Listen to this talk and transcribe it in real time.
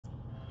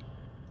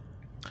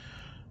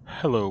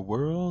Hello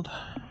world,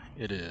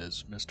 it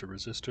is Mr.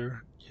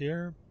 Resistor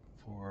here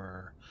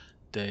for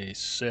day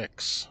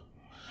 6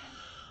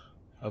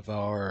 of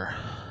our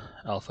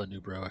Alpha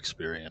Newbro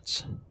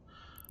experience.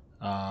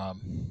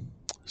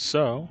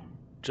 So,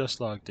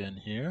 just logged in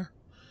here.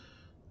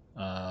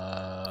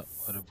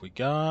 What have we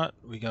got?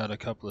 We got a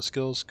couple of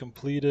skills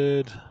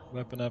completed,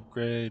 weapon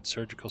upgrade,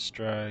 surgical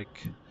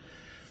strike,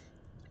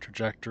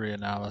 trajectory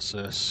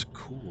analysis.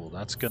 Cool,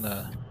 that's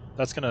gonna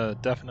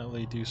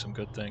definitely do some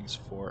good things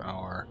for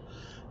our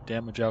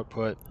damage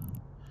output.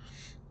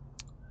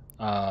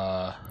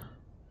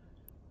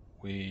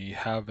 We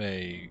have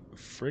a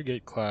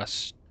frigate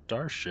class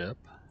starship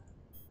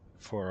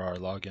for our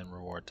login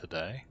reward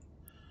today.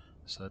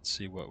 So let's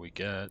see what we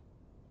get.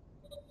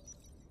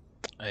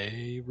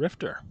 A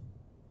rifter.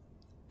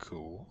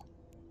 Cool.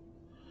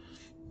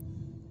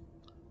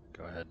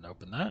 Go ahead and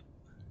open that.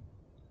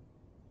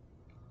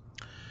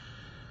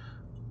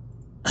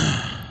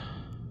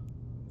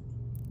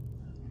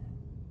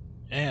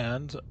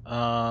 And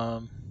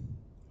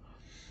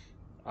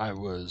I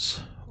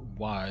was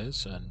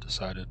wise and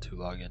decided to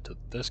log into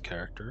this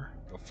character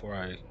before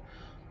I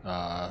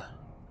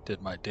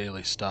did my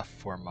daily stuff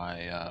for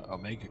my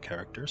Omega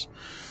characters.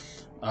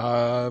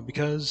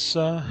 Because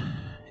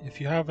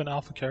if you have an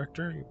alpha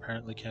character, you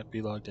apparently can't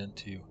be logged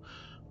into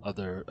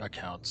other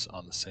accounts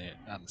on the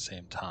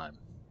same time.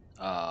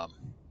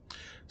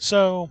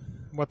 So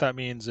what that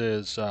means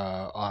is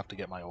I'll have to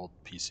get my old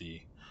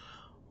PC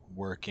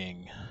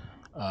working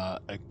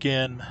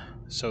again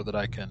so that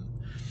I can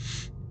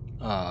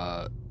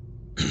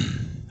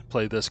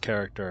play this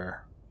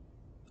character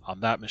on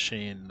that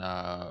machine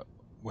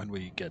when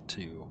we get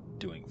to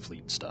doing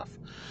fleet stuff.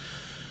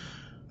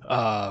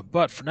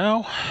 But for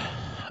now,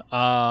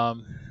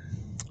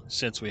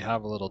 since we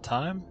have a little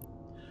time,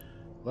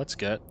 let's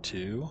get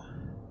to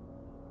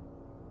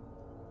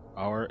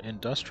our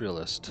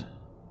industrialist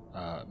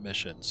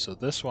mission. So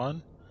this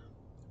one,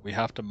 we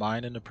have to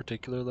mine in a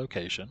particular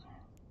location.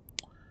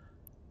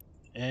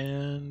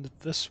 And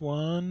this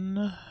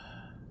one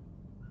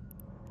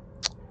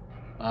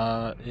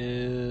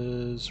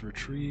is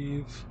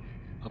retrieve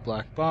a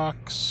black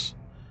box.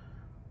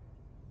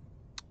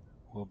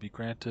 Will be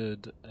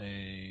granted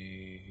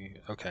a...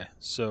 Okay,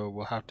 so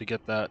we'll have to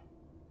get that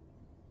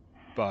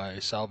by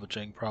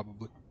salvaging,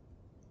 probably.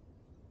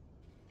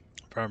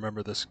 If I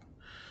remember this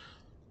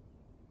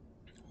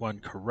one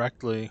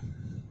correctly,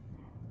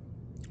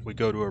 we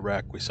go to a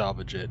wreck, we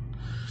salvage it.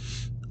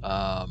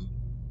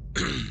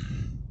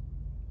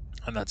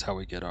 And that's how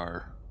we get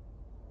our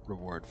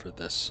reward for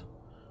this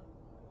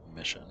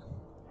mission.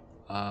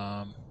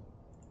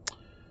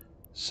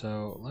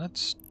 So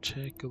let's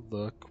take a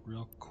look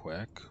real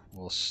quick.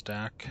 We'll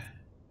stack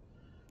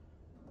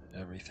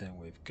everything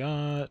we've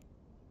got,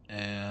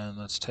 and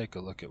let's take a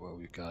look at what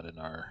we've got in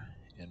our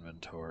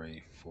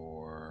inventory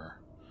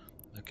for...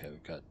 Okay,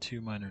 we've got 2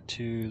 miner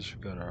 2s,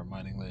 we've got our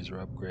mining laser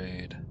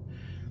upgrade.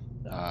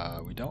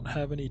 We don't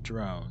have any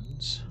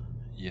drones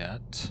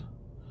yet.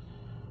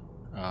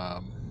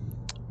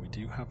 We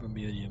do have a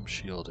medium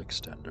shield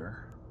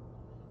extender.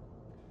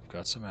 We've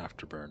got some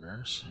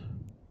afterburners.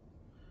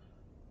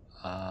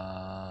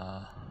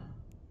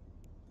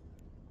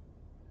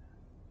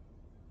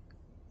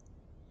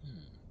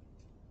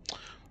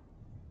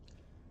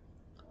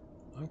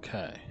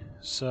 Okay,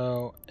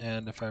 so,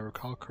 and if I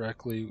recall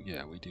correctly,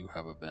 yeah, we do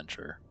have a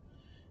venture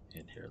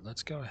in here.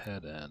 Let's go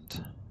ahead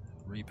and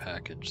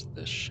repackage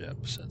this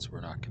ship since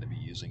we're not going to be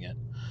using it.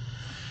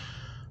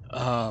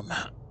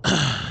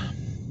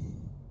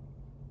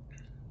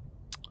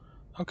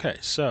 Okay,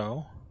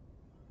 so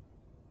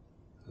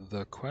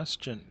the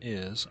question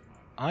is,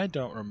 I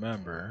don't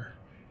remember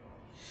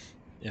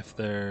if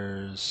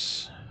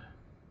there's...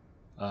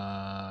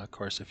 of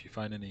course, if you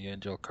find any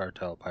Angel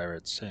Cartel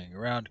pirates hanging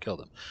around, kill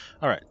them.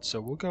 Alright,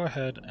 so we'll go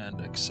ahead and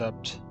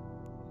accept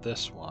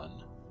this one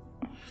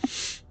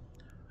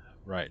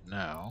right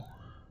now.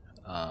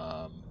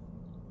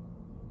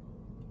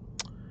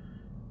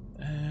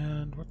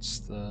 And what's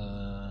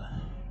the...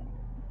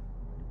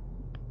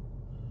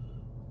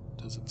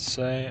 Does it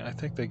say? I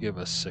think they give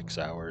us 6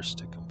 hours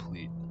to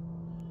complete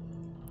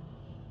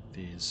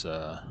these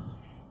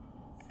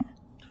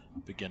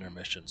beginner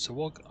missions.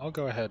 So I'll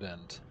go ahead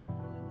and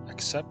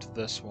accept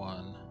this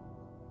one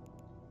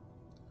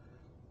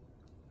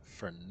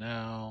for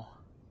now,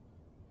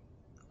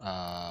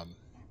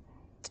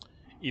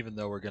 even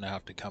though we're going to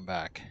have to come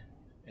back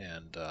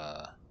and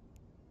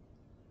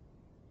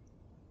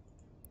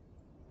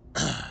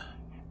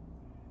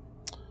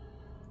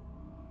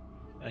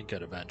and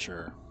get a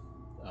venture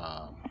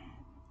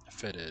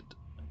fitted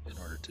in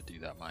order to do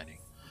that mining.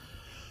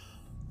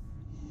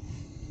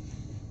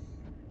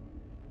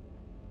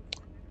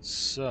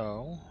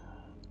 So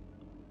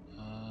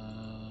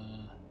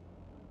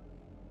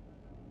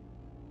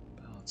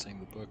balancing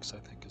the books, I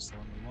think, is the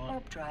one we want.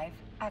 Warp drive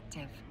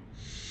active.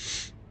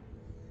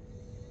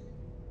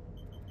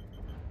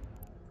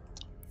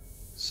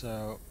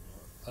 So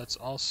let's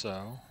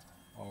also,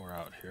 while we're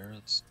out here,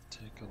 let's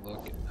take a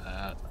look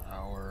at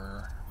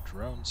our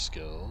drone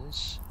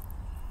skills.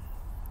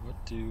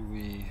 What do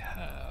we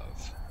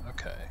have?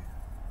 Okay.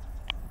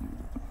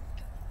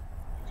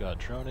 We've got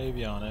drone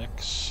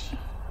avionics.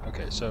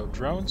 Okay, so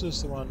drones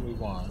is the one we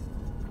want,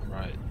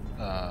 right?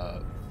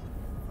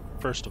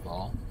 First of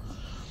all.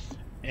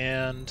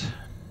 And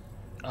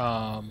we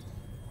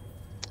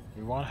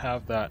want to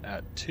have that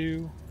at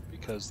 2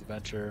 because the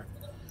Venture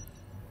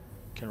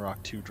can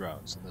rock 2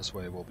 drones, and this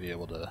way we'll be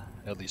able to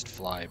at least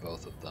fly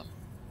both of them.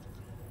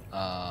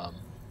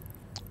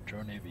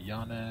 Drone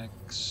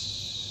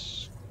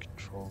avionics,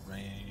 control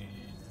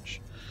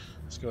range.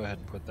 Let's go ahead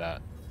and put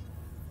that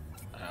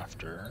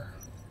after.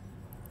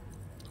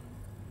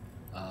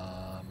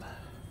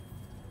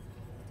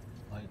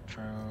 Light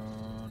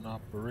drone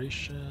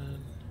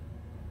operation.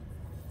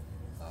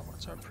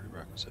 What's our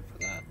prerequisite for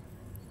that?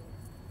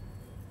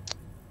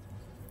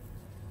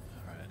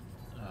 Alright,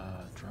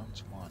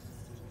 drones 1.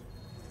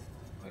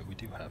 Wait, we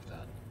do have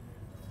that.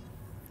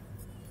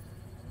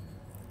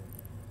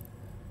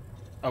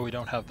 Oh, we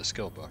don't have the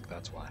skill book,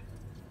 that's why.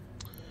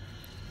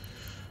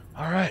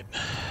 Alright.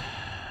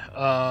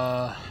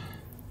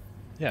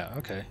 Yeah,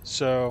 okay.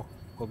 So,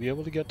 we'll be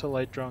able to get to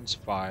Light Drones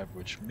 5,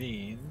 which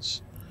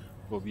means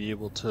we'll be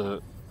able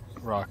to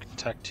rock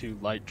Tech 2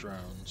 light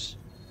drones.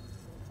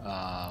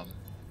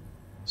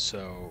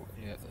 So,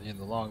 in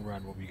the long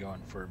run, we'll be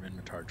going for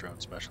Minmatar drone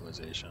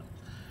specialization.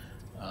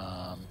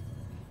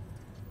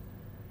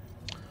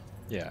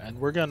 Yeah, and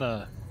we're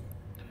gonna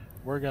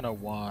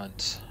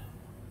want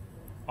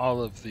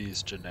all of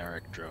these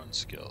generic drone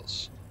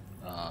skills,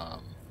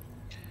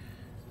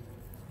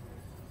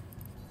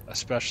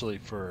 especially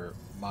for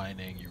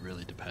mining. You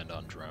really depend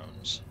on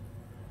drones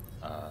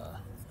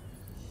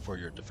for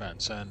your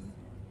defense,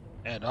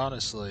 and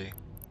honestly,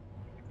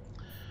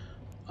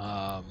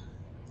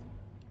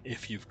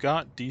 if you've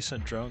got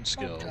decent drone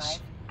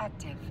skills,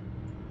 active.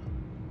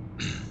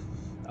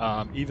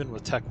 Even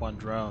with Tech 1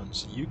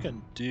 drones, you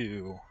can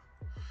do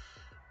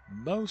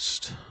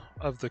most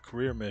of the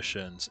career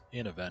missions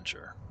in a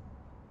Venture.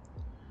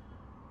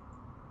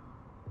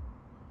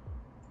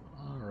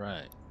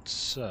 Alright,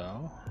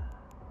 so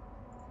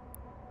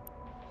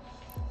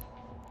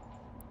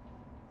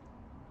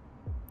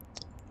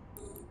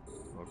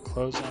we'll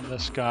close on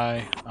this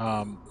guy.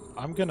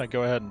 I'm going to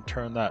go ahead and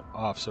turn that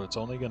off so it's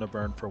only going to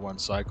burn for 1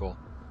 cycle.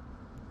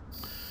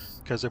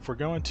 Because if we're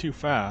going too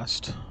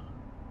fast,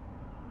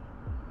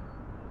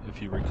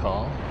 if you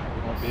recall,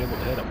 we won't be able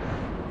to hit him.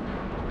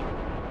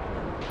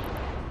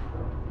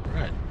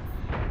 Alright.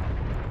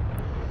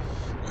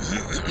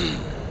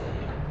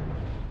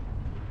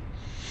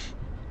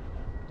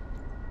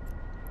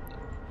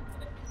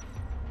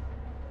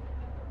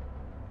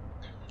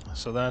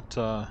 So that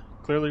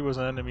clearly was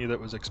an enemy that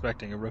was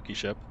expecting a rookie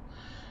ship,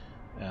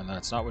 and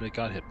that's not what it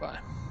got hit by.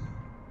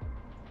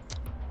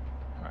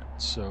 Alright,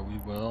 so we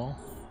will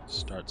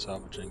start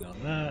salvaging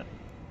on that.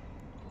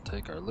 We'll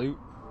take our loot.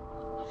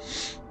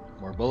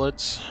 More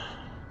bullets.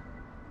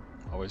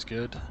 Always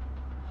good.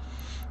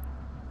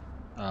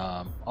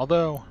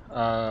 Although,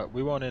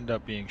 we won't end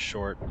up being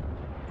short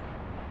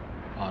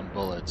on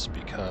bullets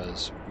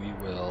because we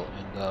will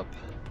end up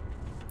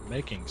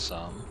making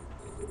some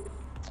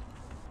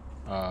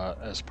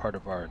as part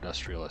of our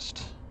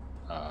industrialist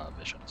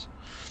missions.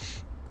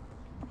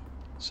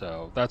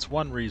 So that's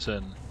one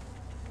reason.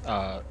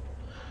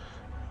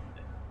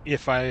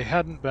 If I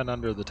hadn't been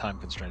under the time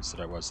constraints that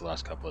I was the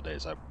last couple of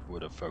days, I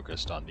would have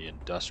focused on the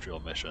industrial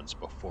missions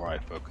before I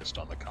focused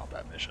on the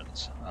combat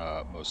missions,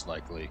 most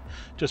likely,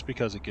 just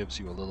because it gives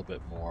you a little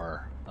bit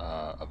more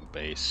of a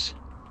base.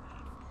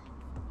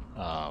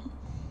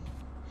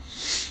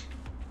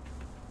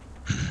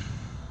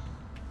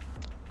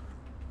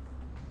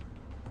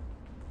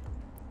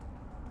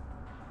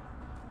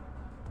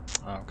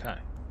 Okay.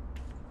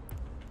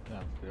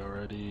 Yeah, we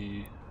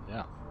already...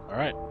 Yeah.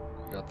 Alright,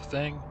 we got the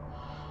thing.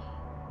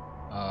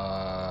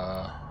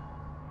 Oh,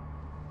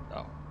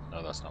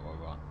 no, that's not what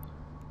we want.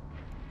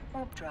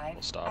 Warp drive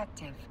We'll stop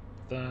active.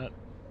 that.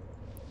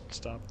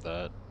 Stop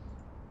that.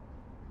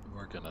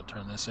 We're gonna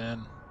turn this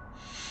in,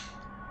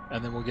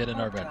 and then we'll get in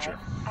our Venture.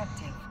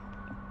 Active.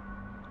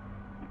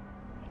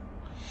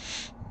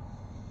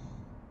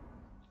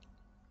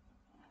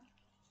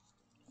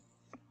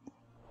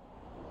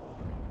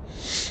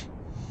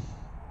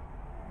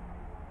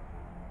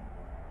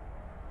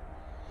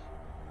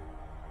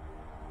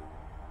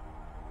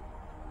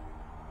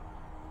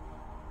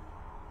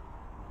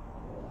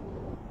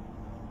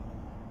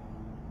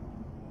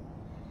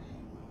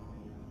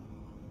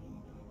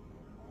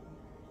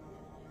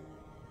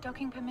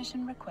 Docking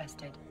permission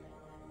requested.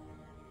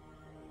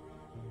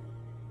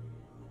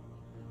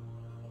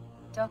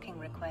 Docking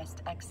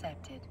request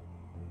accepted.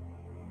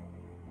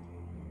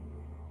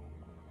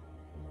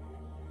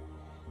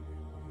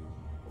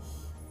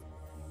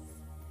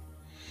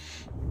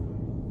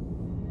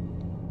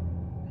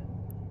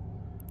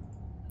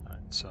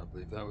 Alright, so I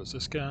believe that was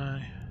this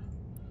guy.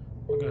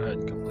 We'll go ahead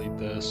and complete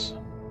this.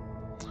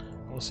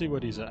 We'll see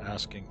what he's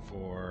asking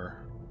for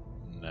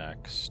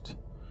next.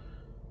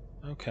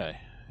 Okay,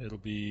 it'll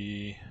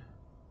be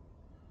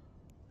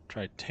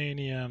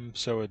titanium,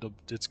 so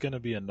it's going to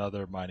be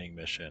another mining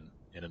mission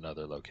in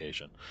another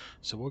location.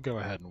 So we'll go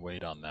ahead and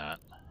wait on that.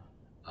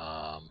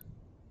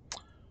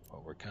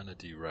 What we're going to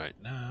do right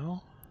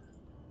now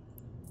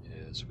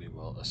is we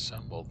will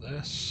assemble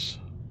this.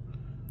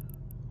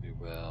 We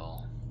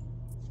will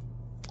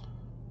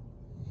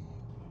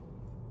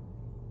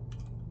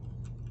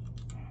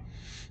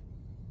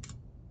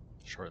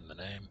shorten the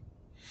name.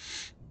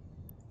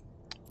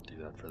 Do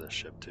that for this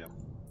ship too.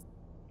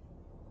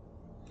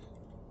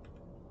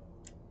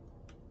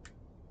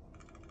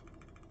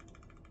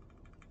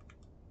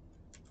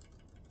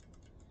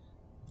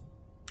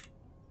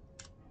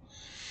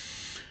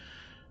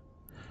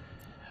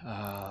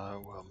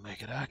 We'll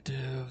make it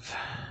active.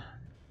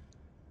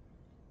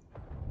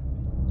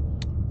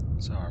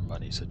 So our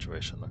money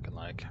situation looking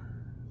like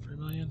 3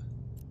 million.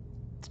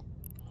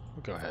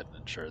 We'll go ahead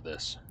and insure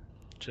this,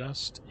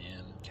 just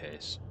in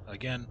case.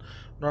 Again,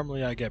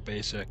 normally I get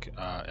basic,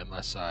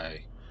 unless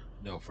I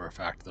know for a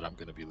fact that I'm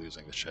going to be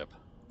losing the ship.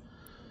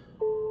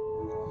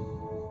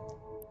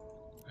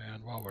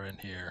 And while we're in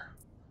here,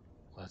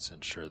 let's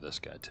insure this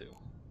guy too,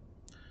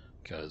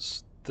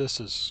 because this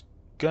is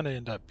going to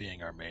end up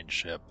being our main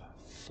ship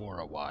for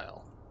a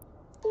while.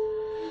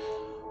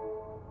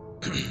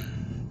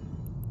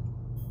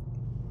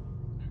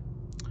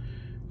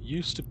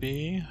 Used to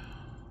be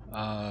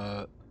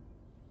that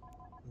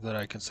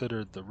I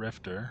considered the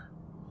Rifter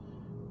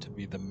to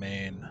be the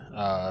main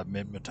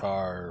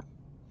mid-matar,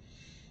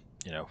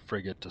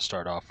 frigate to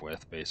start off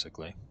with,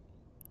 basically.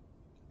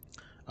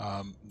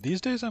 These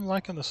days I'm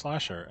liking the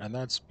Slasher, and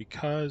that's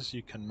because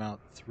you can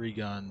mount 3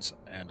 guns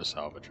and a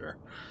salvager,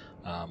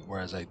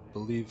 whereas I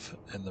believe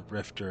in the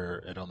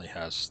Rifter it only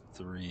has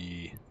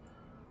 3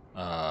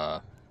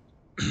 of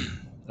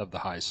the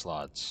high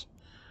slots.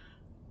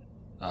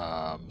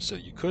 So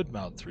you could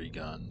mount 3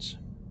 guns,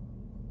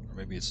 or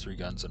maybe it's 3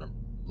 guns and a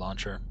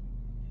launcher.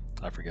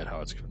 I forget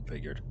how it's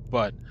configured,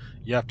 but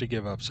you have to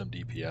give up some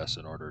DPS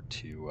in order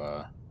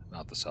to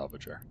mount the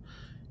salvager,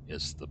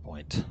 is the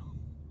point.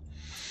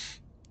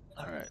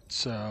 Alright,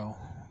 so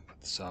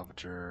put the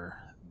salvager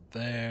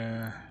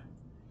there.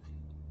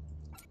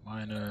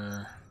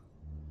 Miner,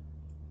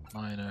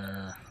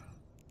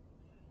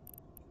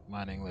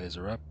 mining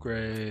laser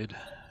upgrade.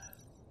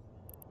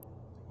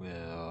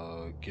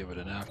 We'll give it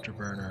an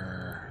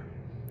afterburner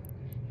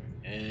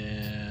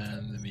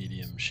and the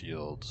medium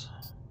shield.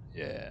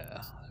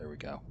 Yeah, there we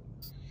go.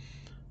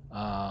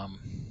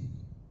 And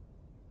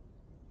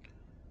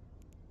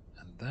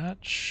that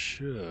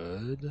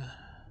should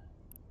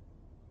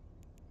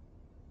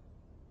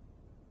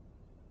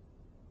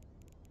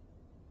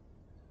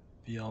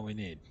be all we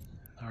need.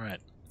 All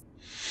right.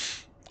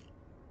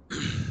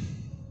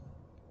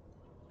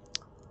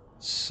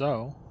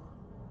 So,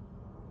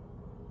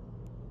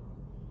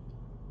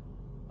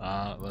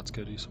 let's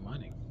go do some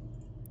mining.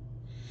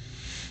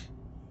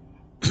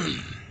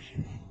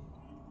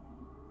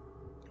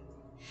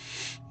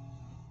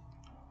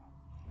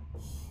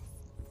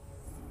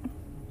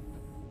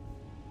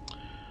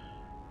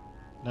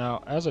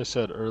 Now, as I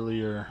said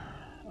earlier,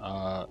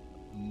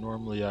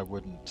 normally I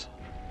wouldn't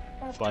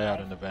fly out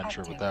an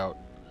adventure without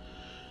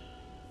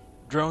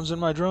drones in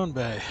my drone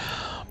bay,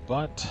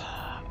 but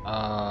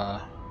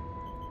I'm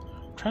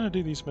trying to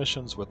do these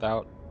missions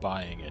without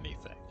buying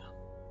anything.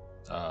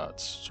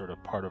 It's sort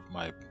of part of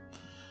my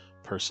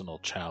personal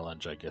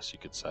challenge, I guess you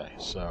could say.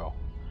 So,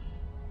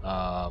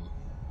 we're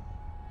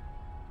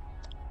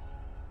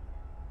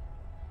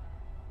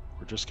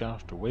just gonna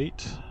have to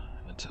wait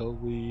until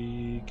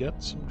we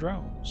get some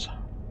drones.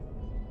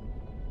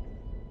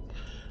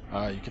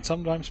 You can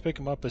sometimes pick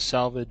them up as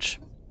salvage,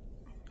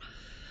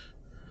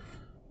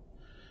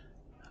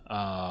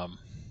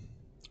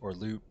 or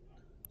loot.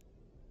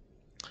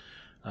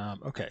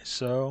 Okay,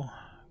 so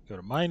go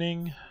to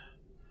mining.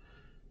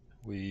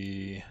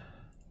 We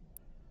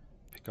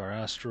pick our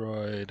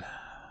asteroid.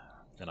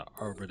 Gonna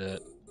orbit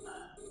it.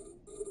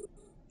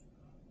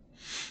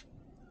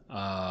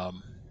 Our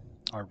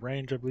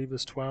range, I believe,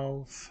 is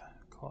 12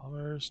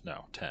 kilometers.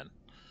 No, 10.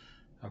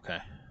 Okay,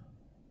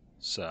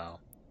 so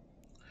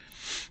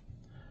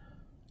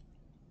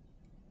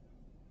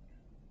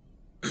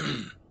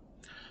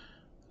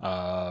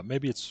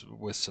maybe it's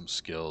with some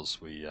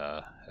skills we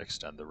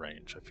extend the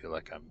range. I feel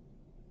like I'm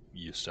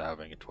used to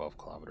having a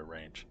 12-kilometer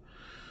range.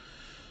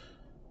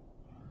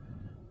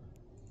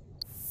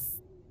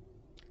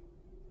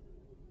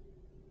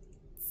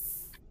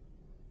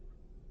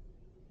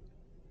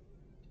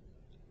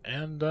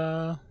 And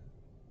now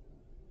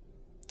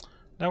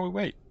we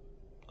wait.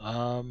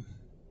 We're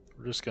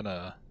just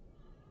gonna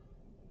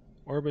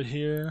orbit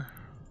here.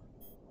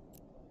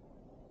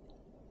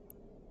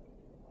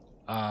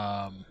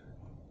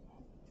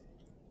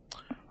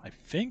 I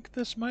think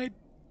this might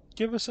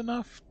give us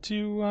enough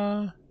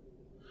to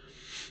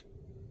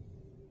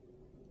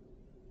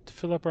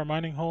fill up our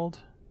mining hold.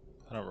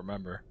 I don't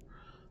remember.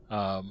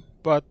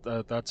 But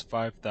that's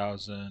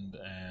 5,000,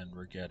 and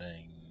we're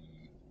getting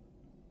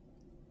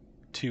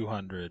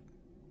 200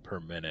 per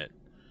minute.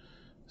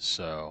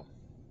 So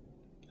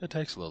it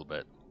takes a little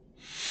bit.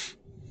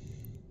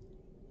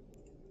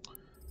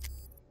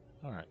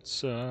 Alright,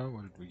 so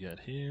what did we get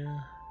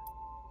here?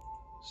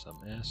 Some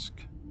ISK.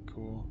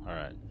 Cool.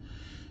 Alright.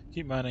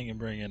 Keep mining and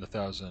bring in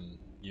 1,000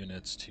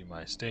 units to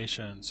my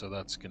station, so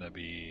that's gonna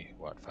be,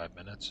 what, 5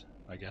 minutes,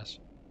 I guess?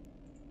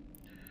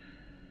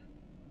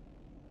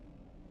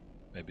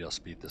 Maybe I'll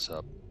speed this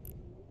up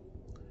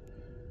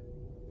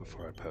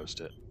before I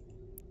post it.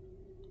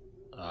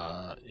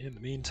 In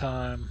the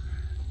meantime,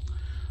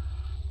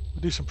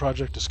 we'll do some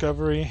project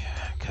discovery,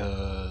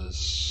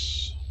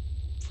 because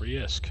free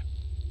ISK.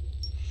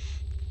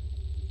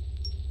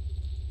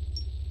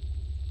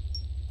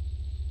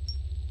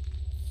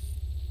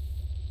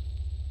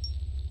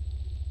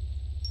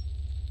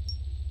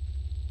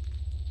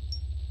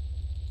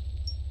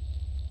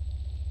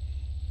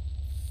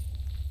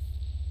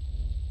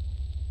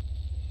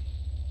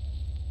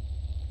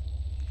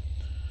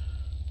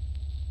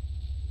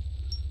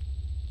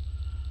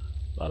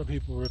 A lot of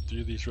people rip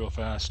through these real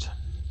fast.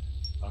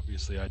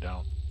 Obviously I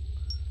don't.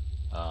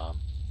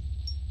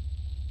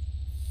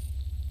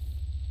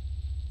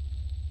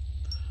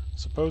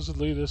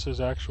 Supposedly this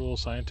is actual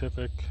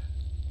scientific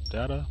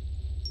data.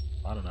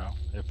 I don't know.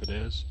 If it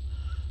is,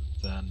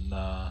 then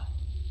I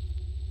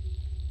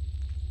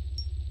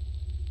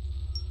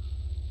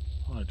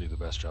want to do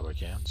the best job I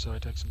can, so I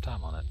take some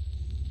time on it.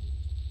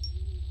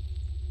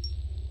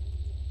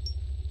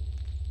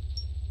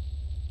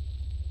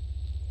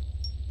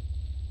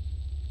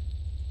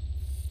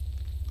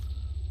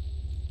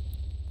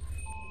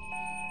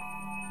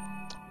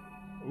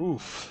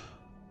 Oof.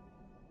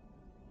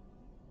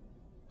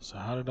 So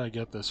how did I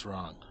get this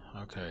wrong?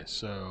 Okay,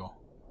 so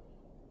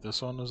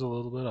this one was a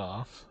little bit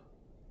off.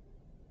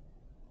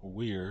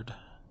 Weird.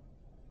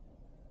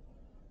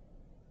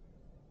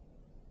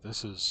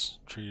 This is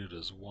treated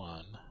as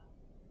 1.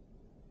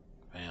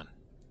 Man.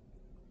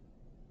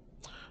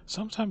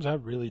 Sometimes I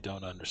really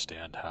don't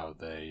understand how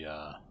they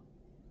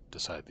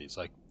decide these.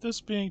 Like, this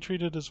being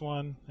treated as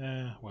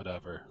 1,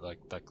 whatever. Like,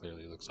 that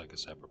clearly looks like a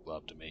separate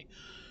blob to me.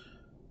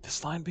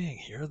 This line being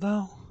here,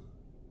 though?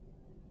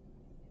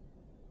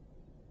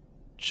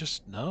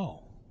 Just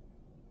no.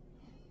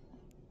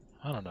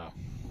 I don't know.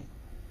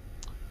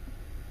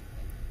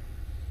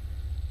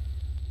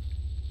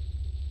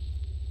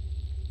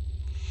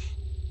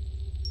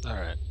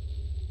 Alright.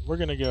 We're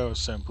gonna go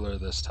simpler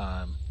this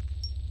time.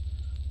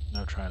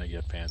 No trying to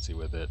get fancy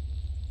with it.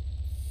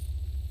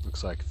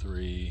 Looks like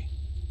 3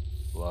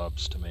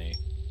 blobs to me.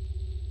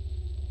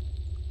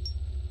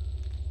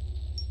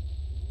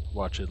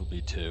 Watch, it'll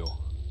be 2.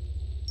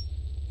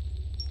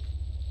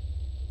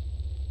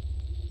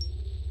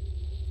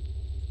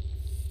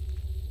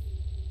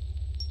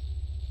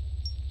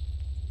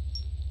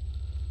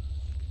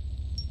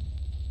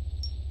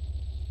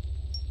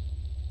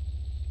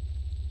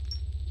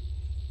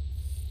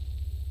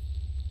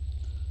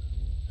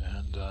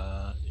 And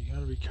you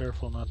gotta be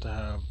careful not to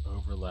have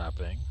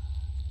overlapping.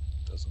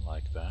 Doesn't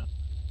like that.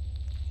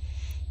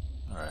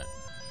 Alright.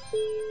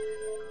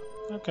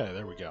 Okay,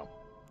 there we go.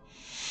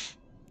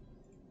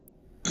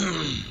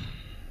 I'm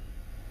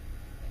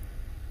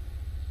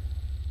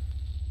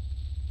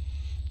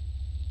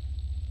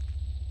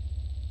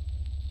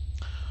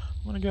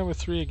gonna go with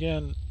 3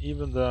 again,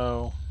 even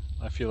though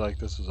I feel like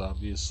this is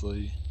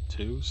obviously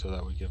 2, so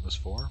that would give us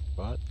 4,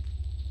 but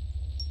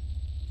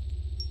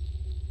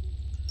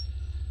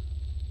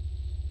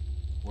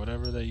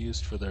whatever they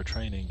used for their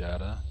training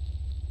data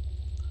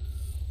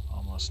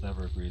almost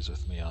never agrees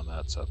with me on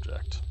that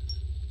subject.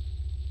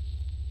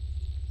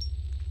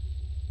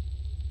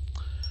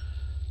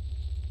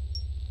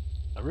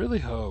 I really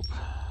hope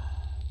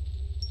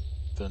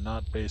they're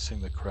not basing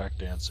the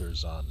correct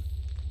answers on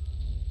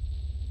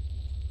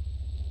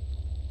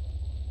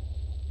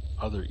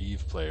other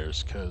EVE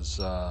players, because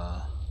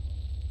I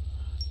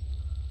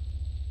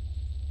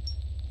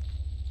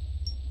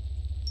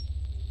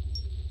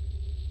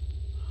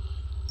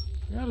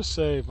gotta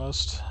say,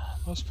 most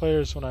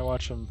players, when I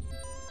watch them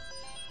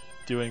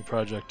doing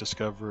Project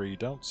Discovery,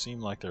 don't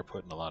seem like they're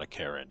putting a lot of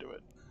care into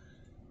it.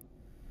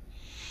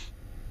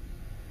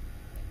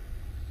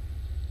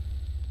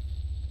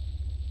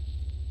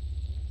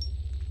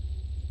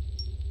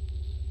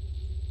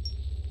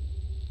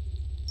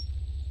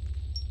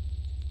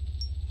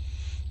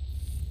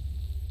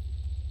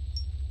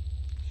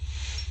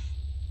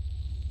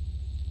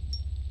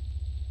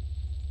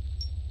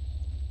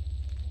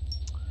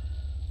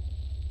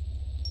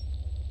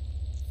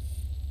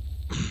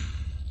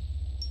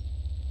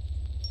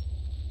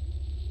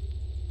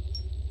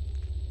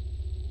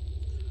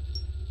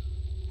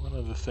 One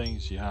of the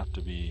things you have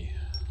to be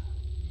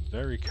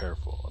very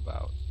careful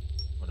about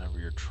whenever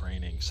you're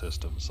training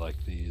systems like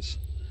these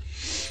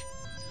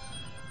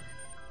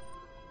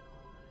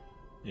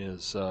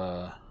is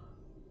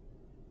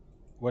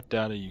what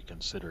data you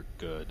consider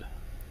good.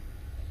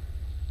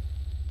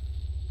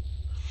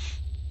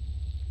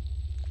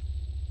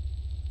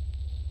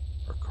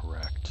 Or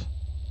correct.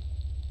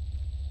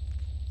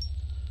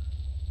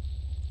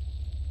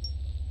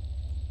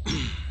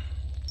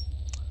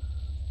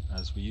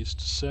 As we used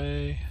to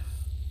say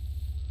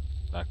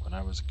back when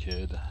I was a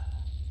kid,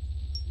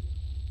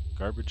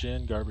 garbage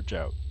in, garbage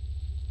out.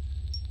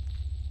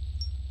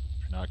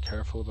 you're not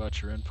careful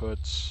about your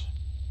inputs,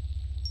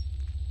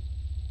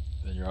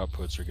 then your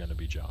outputs are going to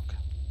be junk.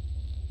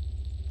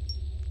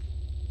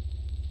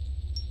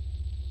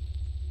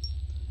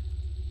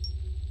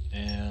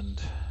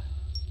 And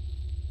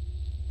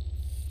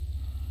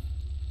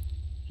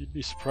you'd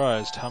be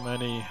surprised how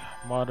many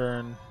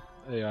modern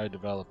AI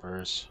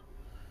developers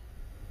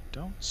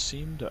don't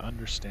seem to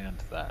understand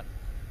that.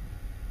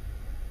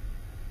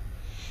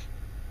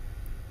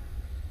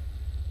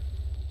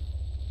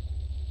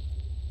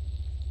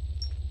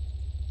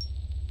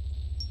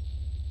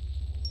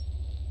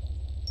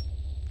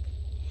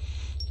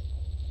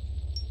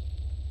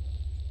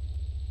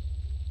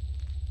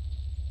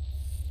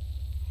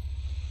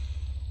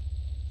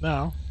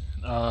 Now,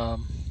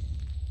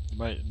 you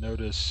might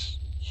notice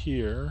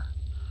here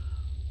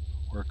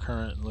we're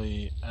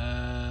currently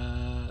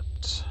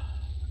at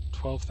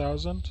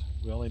 12,000.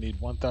 We only need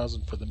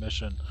 1,000 for the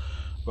mission,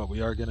 but we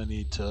are going to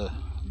need to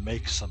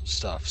make some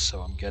stuff,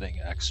 so I'm getting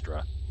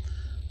extra,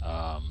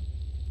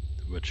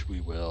 which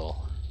we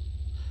will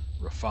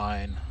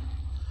refine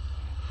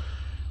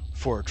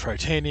for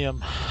titanium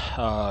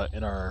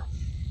in our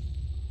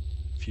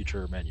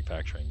future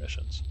manufacturing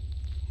missions.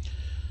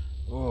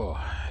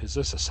 Oh, is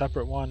this a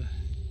separate one?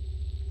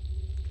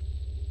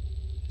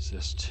 Is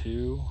this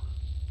 2?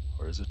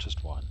 Or is it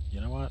just 1? You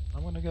know what?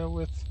 I'm going to go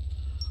with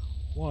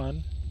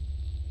 1.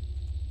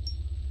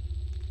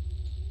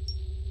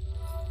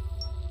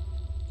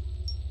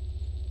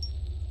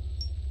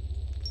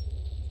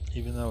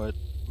 Even though it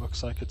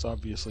looks like it's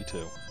obviously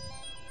 2.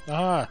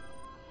 Ah!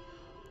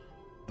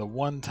 The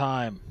one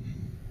time.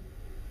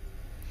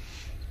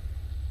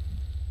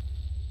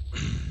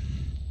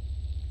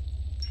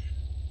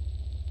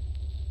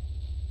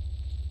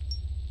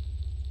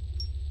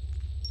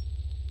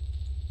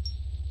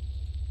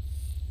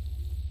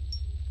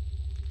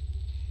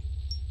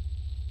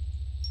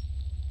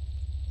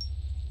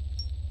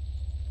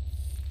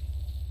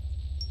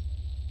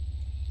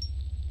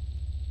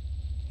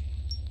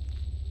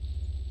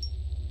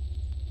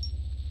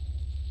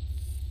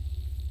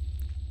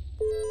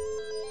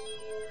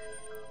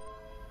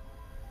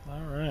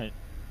 Alright.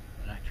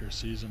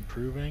 Accuracy's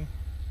improving.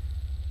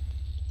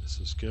 This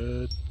is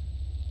good.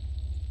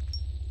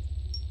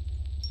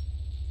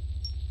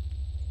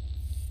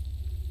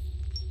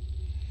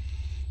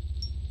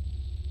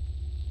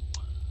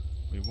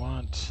 We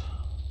want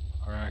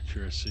our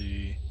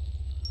accuracy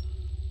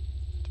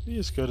to be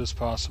as good as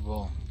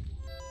possible,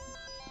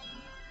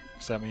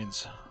 because that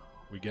means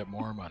we get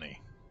more money.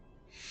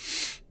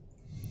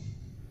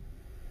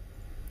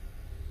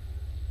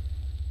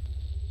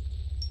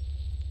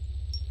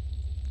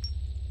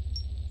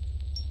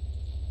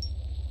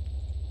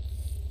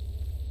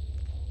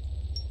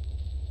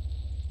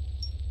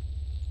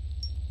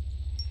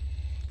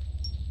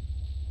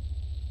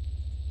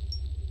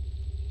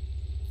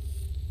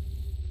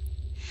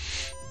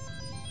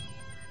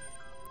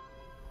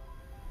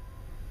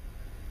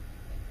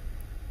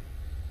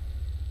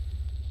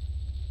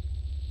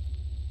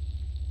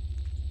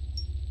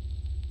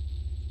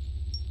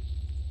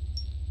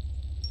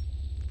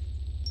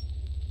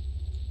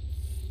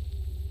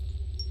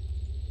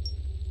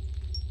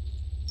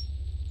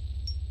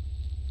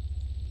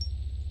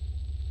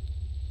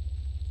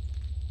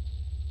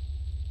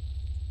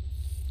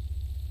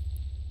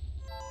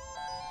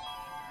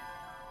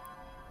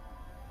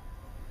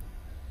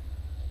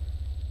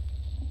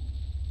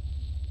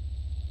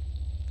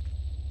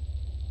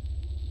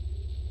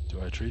 Do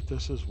I treat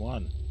this as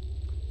 1?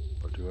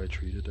 Or do I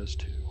treat it as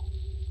 2?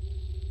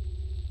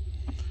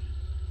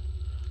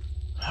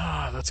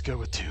 Let's go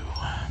with 2.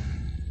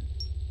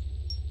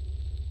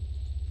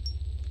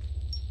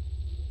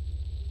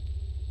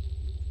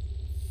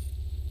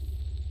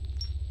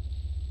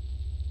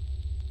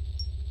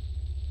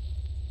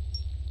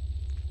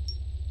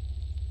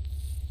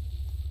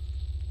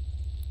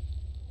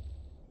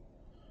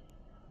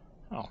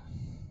 Oh.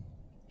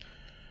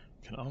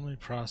 Can only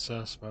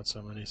process about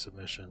so many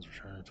submissions,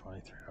 return in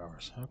 23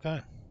 hours.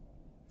 Okay.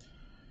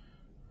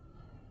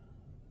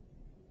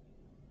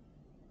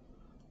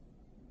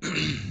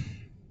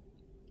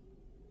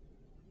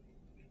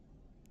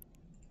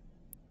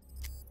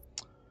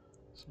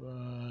 So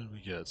we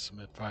get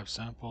submit 5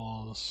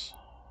 samples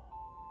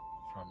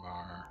from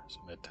our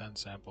submit 10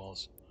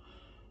 samples.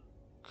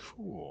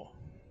 Cool.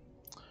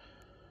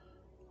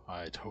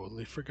 I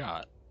totally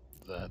forgot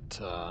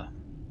that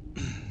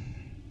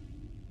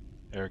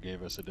Air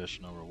gave us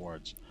additional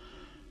rewards.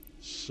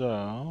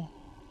 So,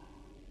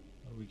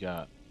 what do we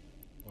got?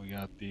 We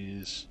got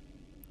these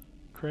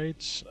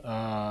crates.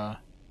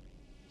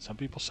 Some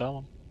people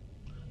sell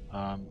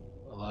them.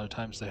 A lot of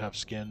times they have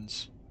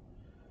skins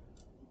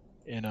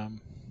in them.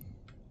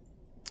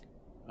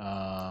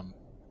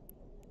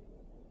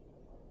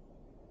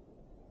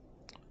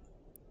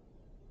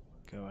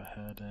 Go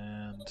ahead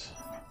and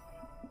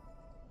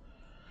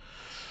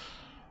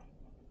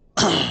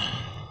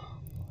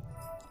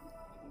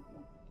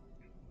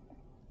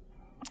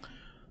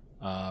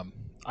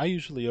I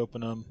usually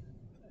open them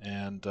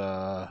and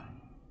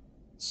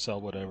sell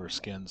whatever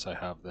skins I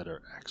have that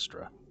are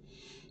extra,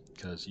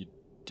 because you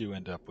do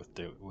end up with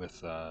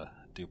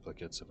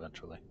duplicates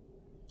eventually,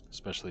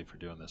 especially if you're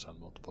doing this on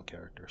multiple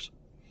characters.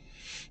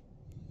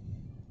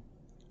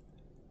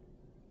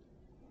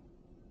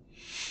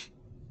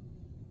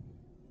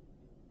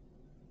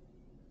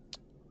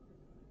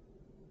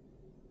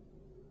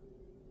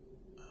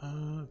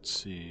 Let's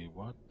see,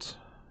 what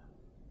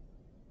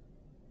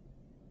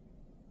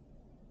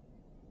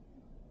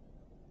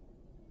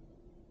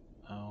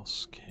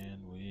else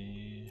can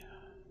we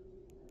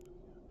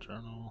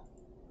journal?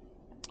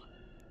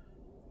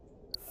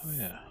 Oh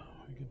yeah,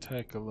 we can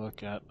take a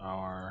look at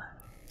our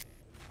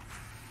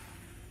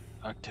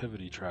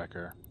activity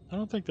tracker. I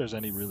don't think there's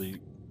any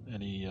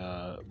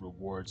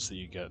rewards that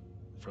you get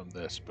from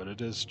this, but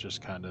it is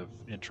just kind of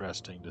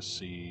interesting to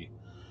see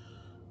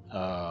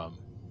what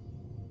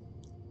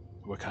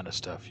kind of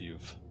stuff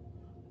you've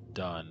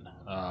done.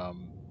 I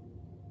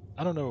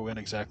don't know when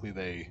exactly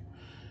they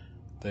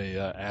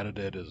added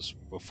it, as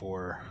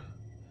before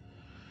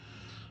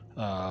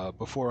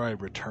I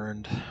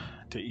returned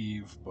to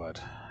Eve,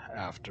 but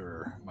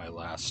after my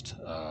last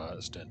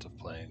stint of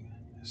playing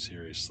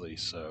seriously.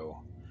 So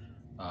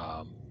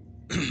on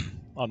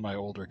my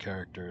older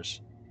characters,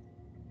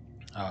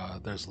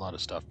 there's a lot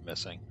of stuff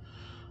missing.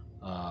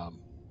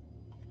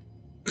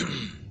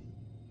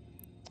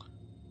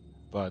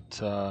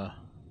 But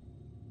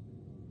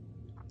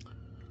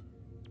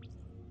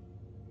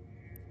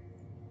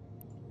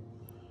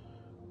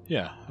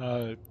yeah,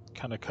 it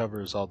kind of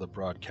covers all the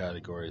broad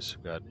categories.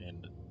 We've got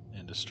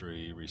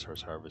industry,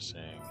 resource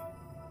harvesting,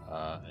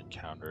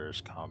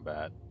 encounters,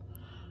 combat,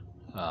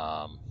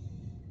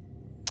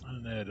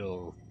 and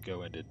it'll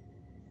go into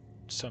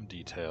some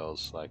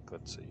details. Like,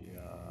 let's see,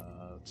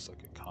 let's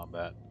look at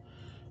combat,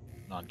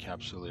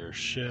 non-capsuleer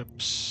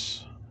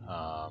ships.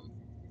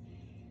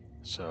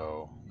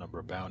 So number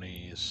of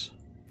bounties,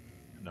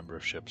 number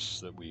of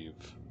ships that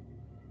we've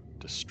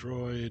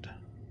destroyed.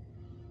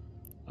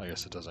 I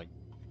guess it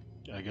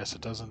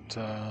doesn't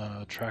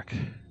track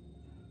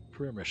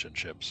career mission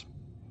ships.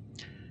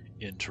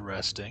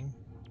 Interesting.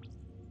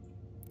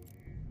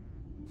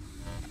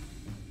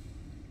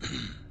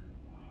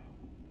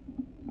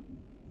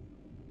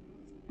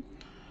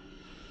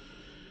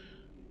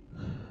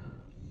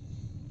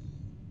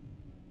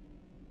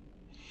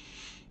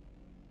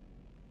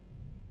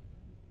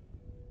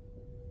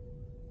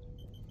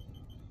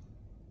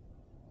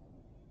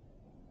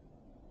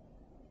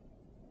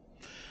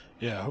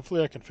 Yeah,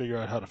 hopefully I can figure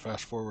out how to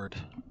fast forward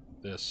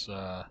this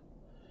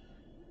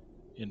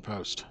in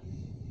post.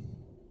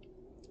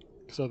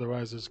 Because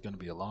otherwise it's going to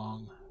be a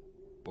long,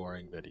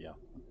 boring video.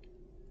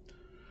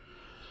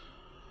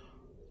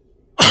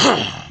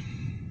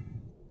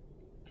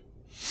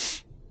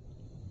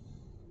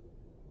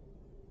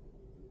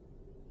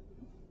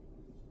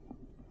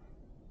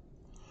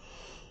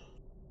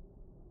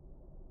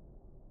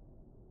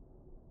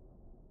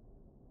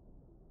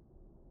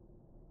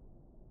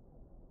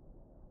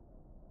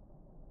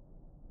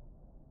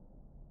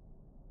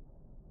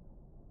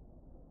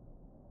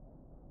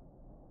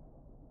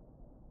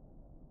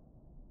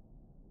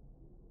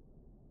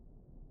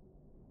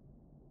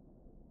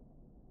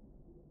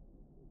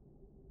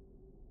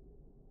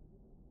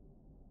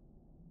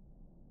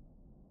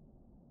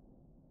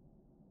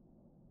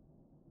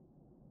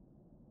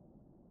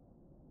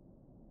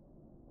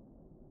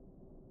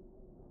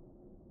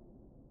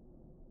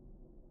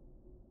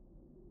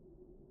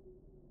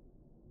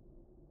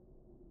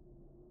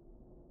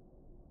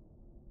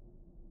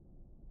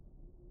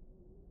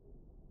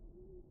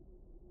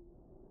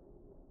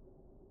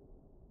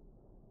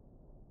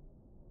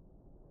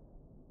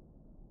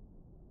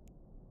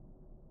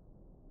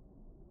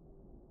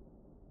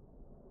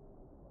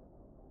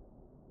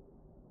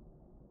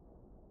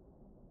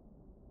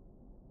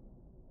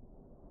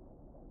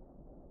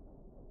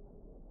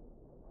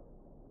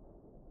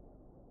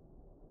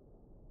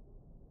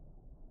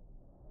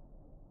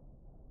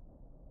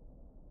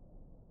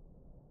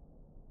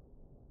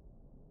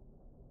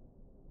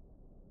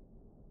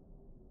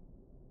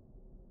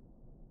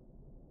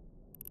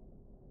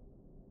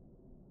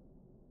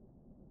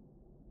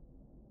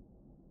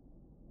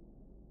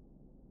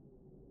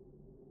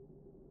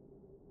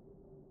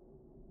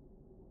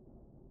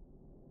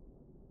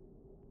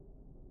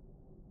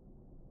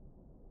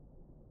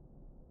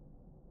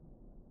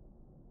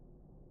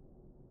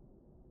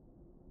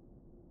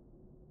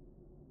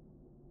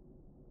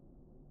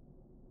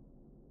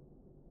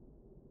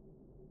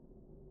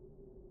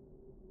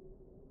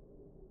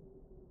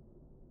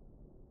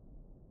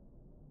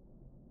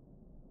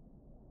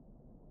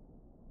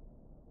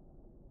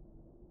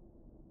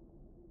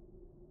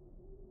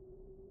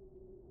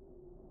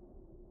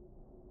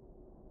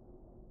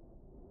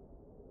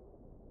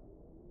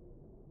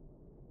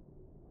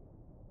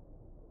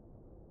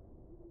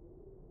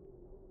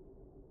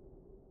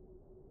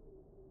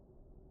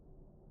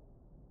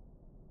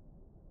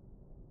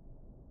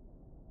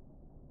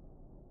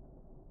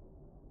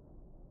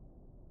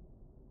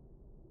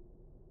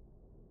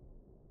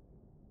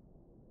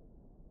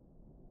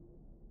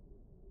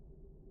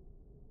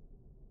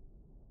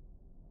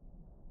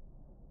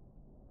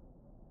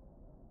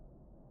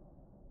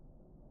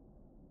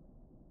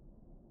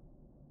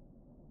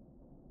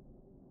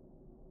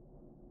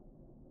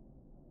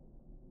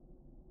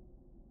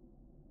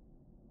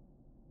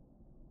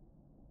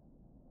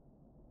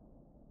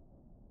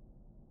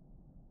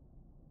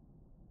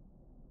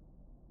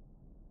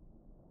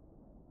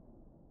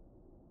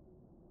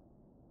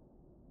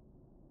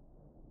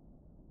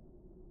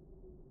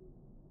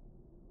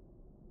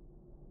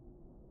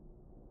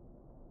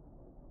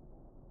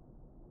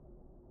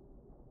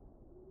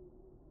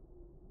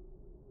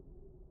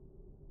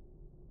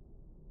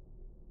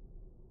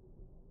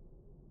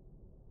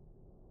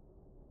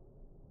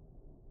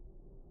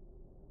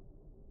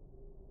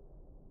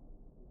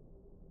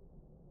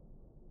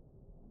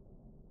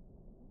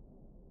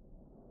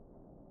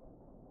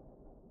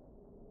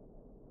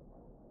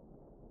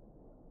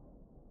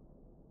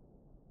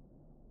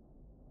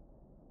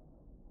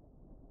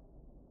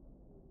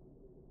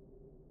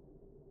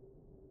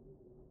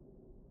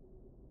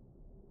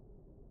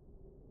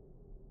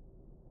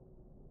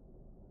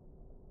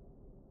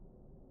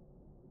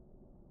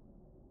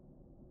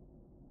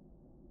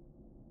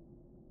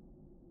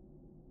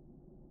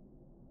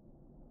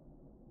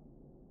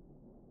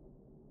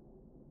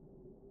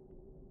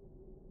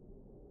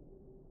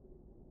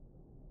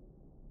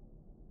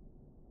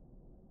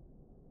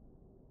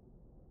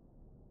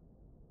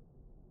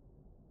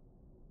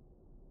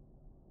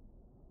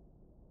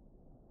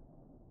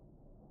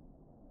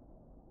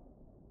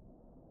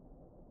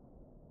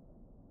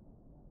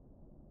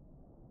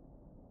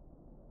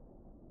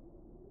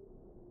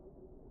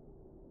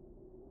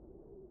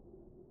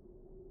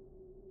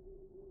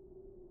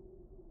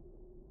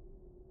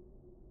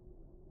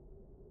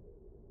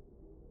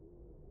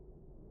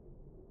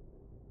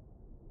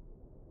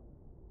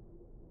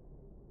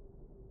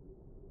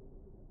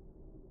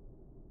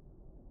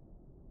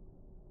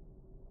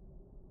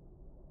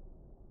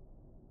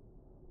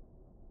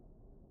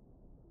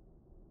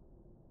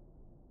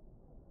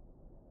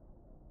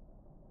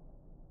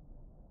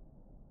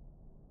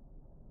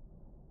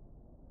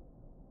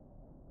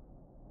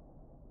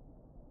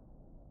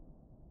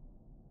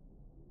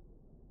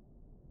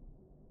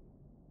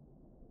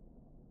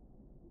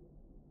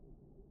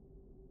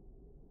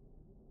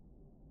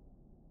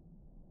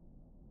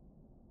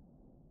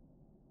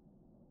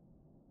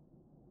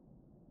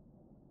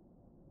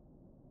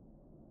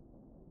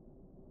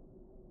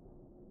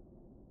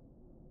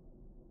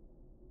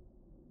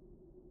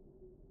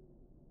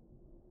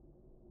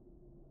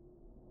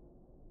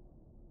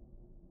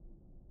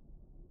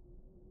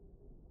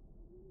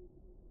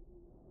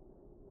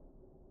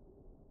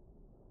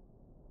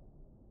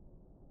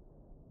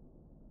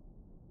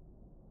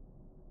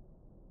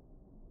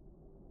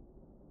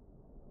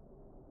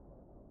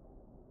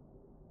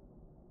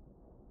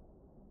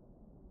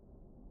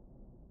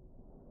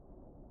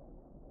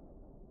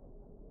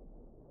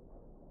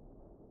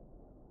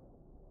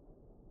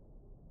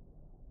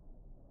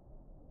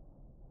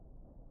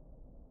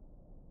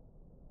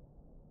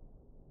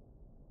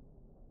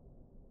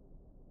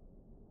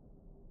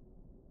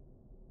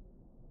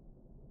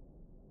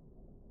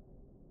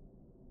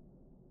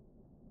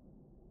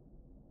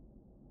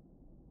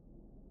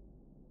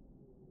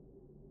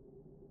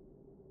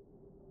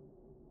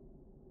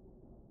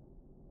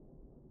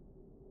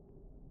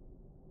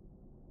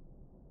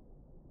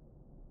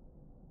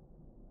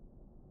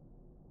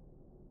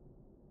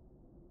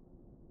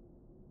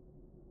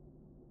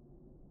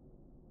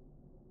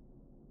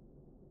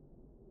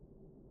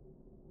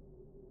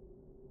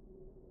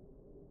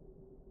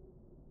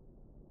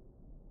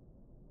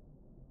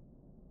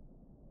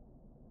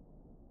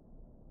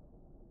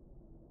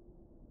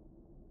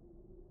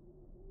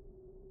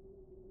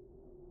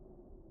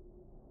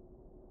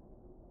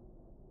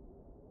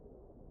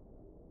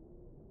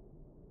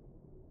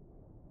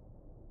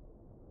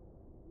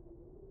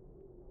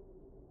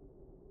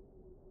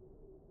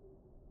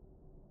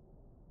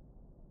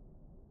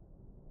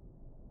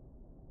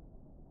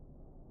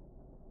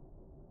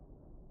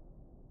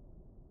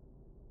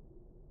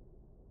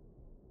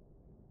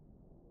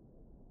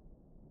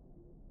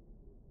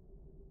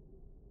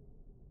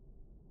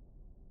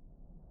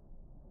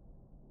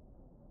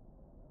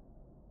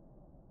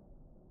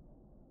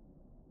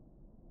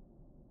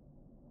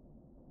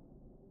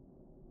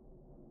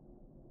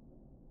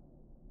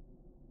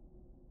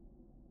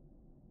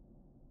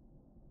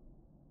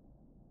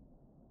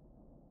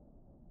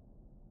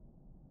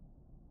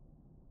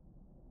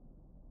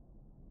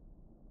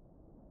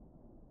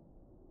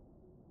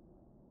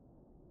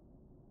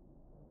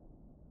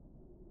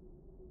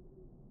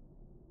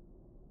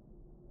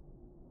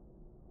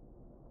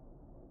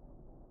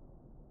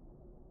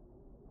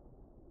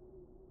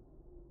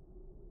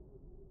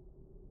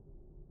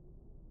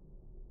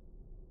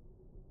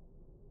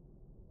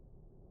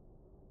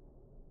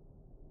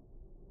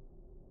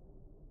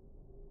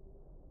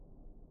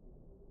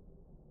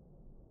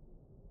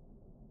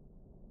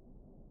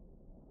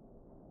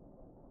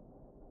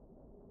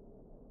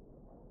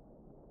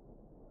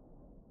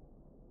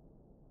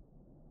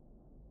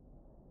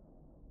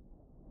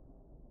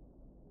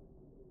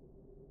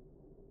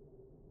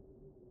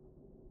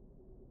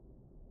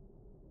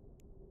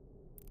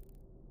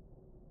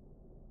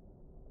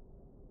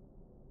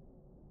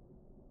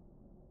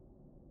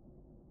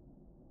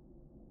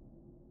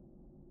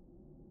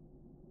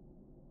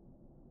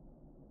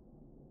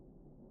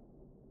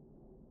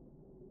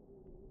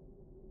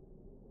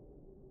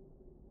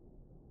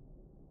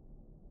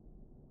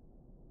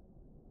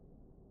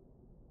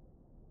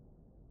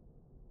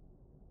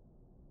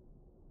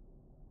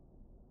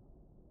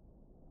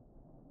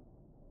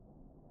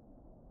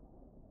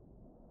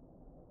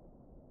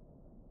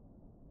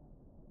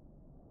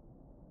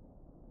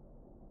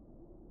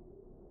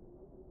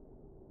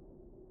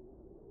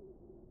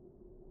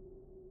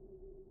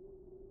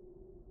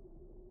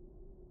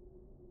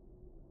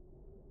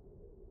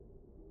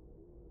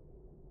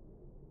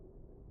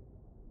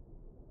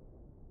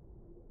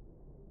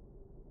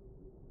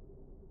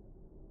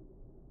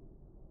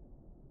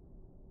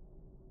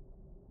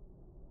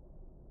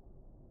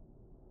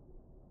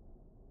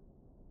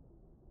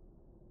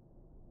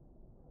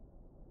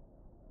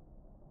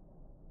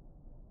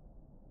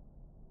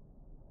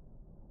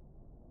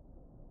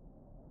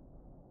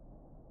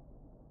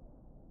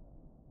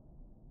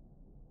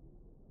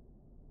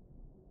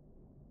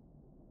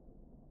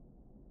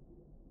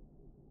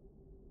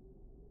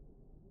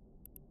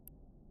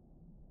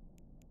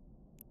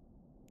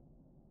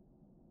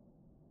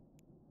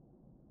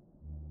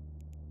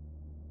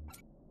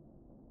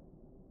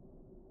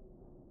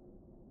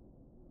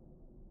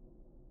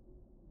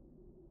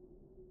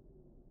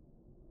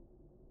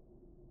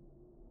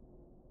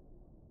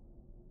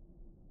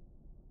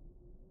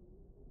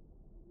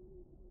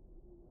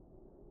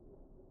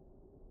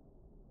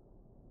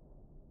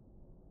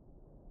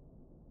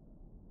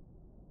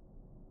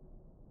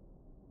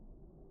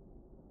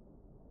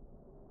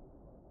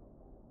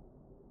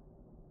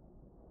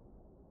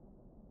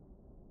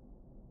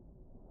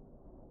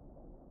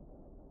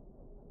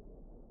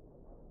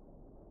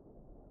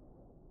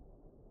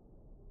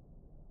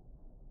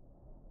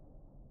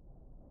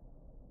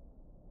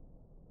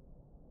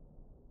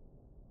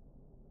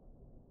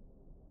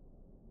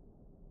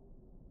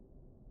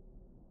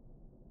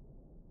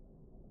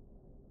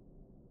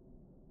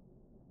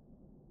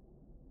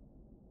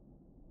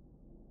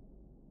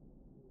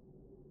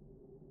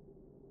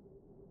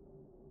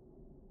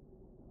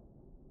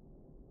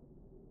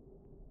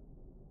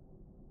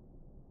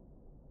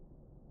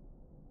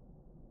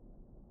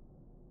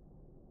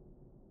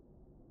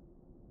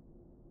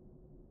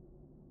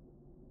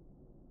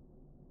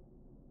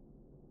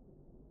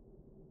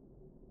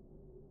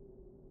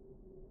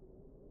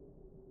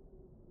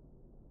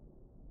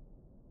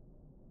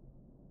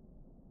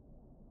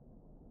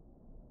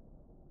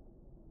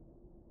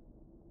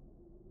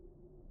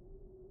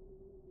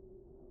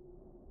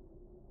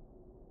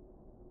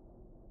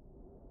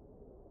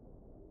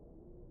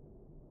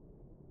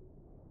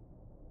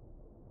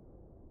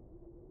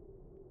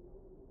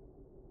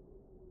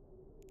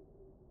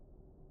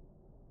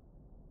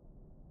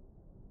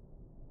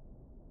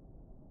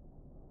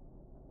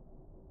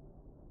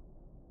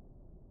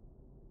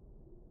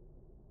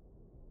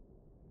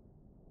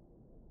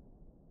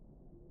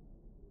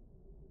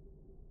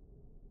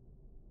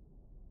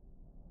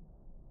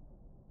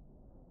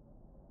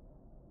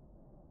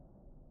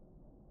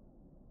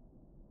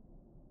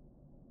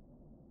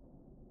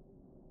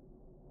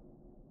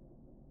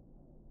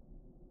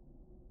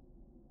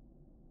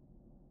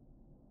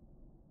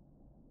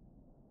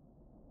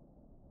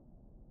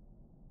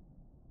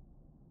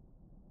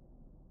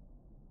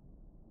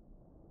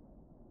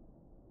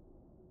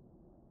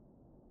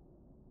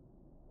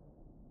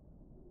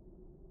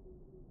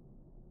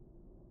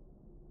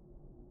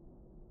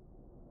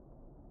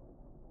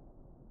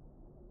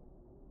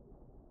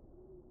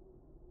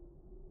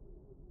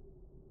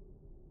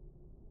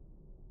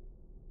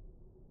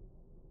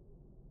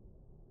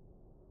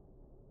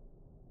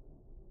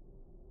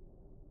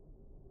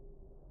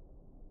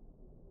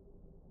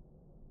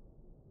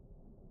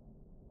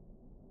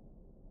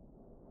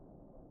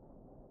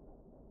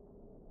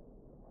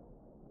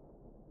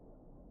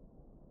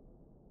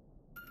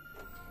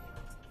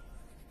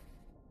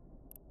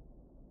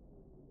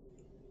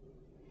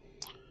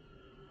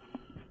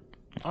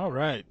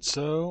 Alright,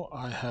 so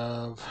I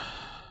have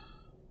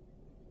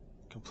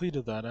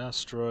completed that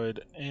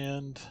asteroid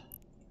and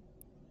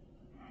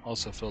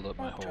also filled up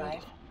my Warp hold.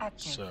 drive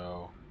active.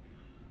 So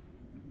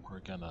we're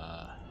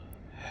gonna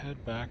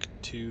head back The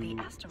to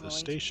the asteroid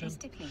station is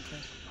depleted.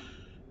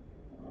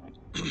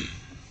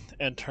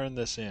 and turn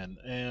this in.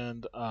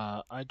 And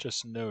I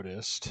just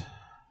noticed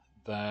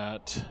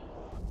that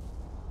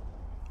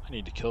I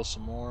need to kill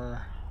some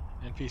more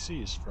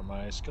NPCs for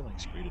my skilling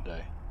spree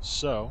today.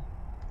 So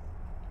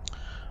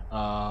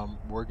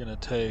we're gonna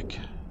take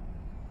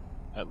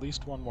at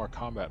least one more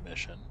combat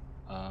mission.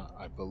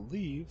 I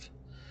believe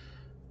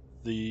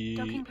the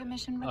Docking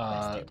permission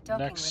requested.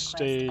 Docking next request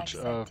stage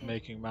of accepted.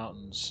 making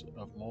mountains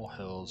of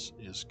molehills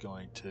is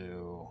going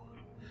to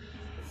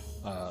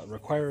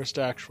require us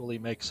to actually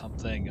make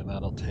something, and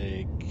that'll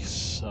take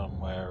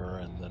somewhere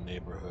in the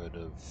neighborhood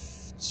of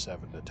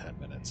 7 to 10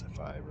 minutes, if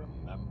I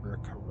remember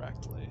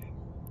correctly.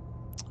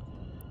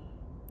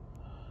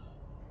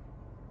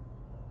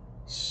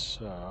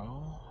 So,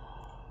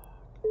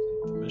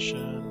 complete the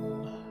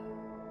mission.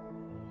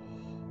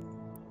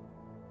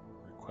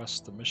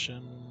 Request the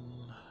mission.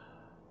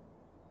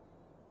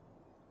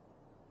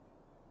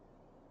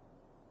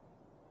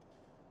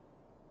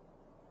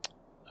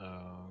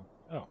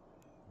 Oh,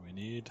 we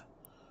need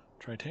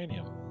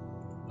titanium.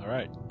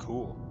 Alright,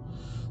 cool.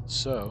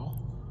 So,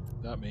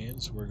 that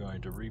means we're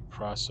going to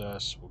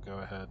reprocess. We'll go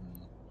ahead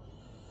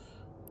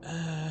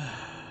and...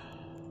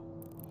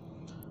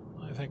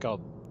 I think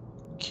I'll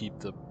keep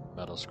the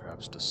metal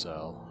scraps to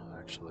sell,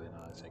 actually,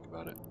 now I think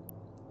about it.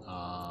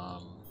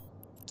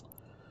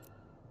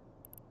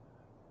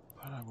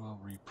 But I will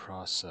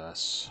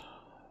reprocess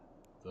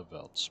the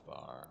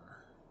Veldspar.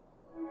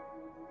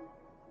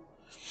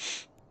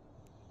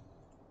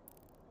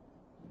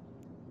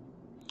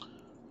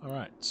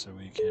 Alright, so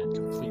we can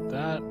complete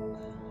that.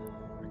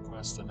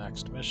 Request the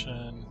next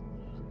mission.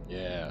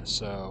 Yeah,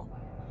 so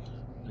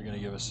they're going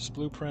to give us this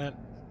blueprint,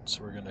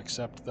 so we're going to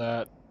accept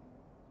that.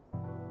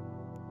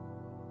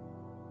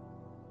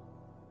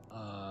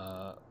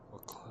 We'll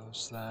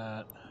close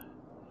that.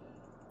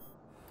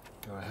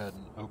 Go ahead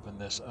and open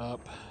this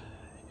up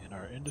in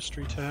our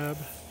industry tab.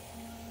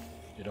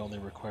 It only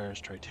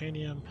requires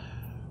titanium.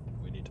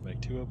 We need to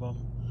make 2 of them.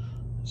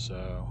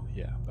 So,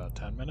 yeah, about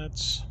 10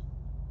 minutes.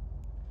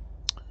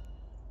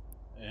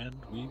 And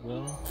we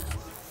will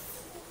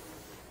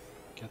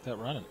get that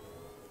running.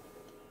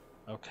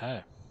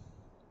 Okay.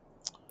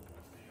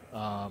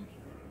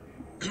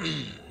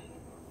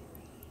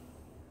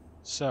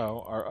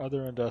 So, our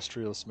other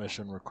industrialist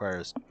mission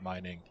requires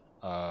mining.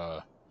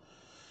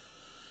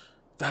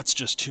 That's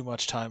just too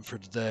much time for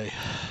today.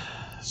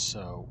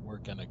 So, we're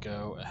gonna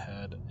go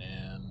ahead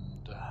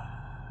and...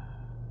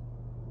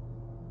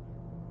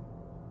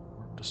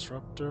 Warp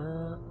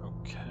Disruptor,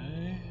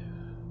 okay.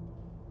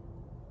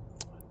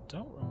 I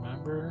don't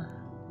remember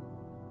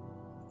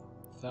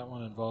if that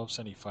one involves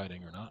any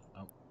fighting or not.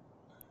 Oh,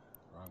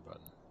 wrong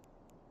button.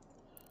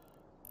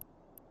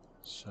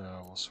 So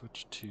we'll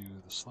switch to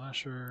the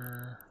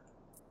slasher.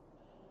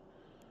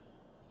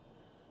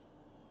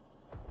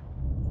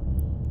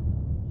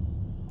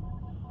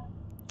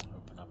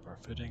 Open up our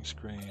fitting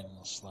screen.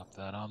 We'll slap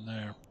that on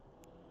there.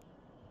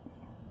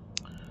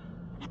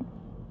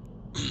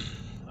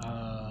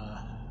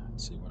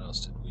 Let's see, what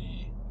else did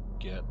we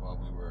get while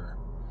we were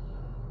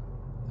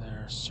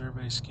there?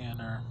 Survey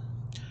scanner.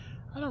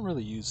 I don't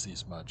really use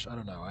these much. I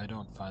don't know. I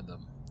don't find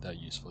them that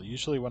useful.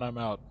 Usually when I'm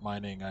out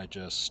mining, I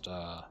just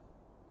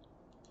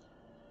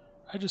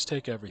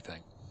take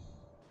everything.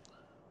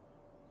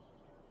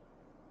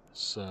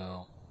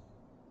 So,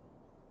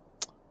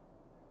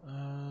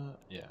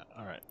 yeah,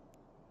 alright.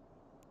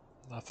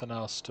 Nothing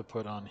else to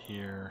put on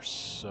here,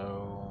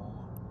 so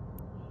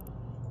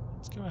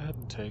let's go ahead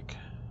and take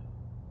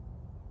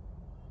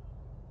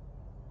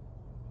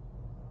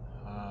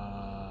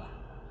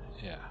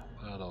yeah,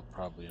 that'll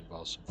probably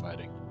involve some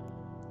fighting.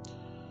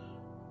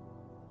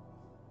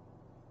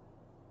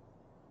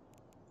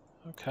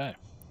 Okay.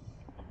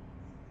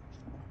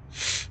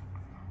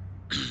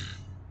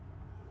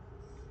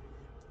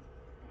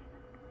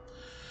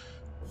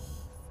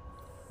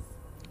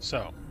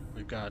 So,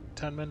 we've got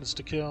 10 minutes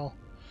to kill.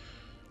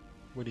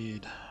 We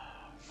need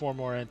 4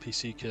 more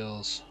NPC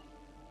kills.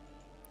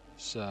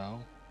 So...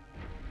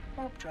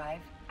 Warp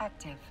drive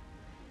active.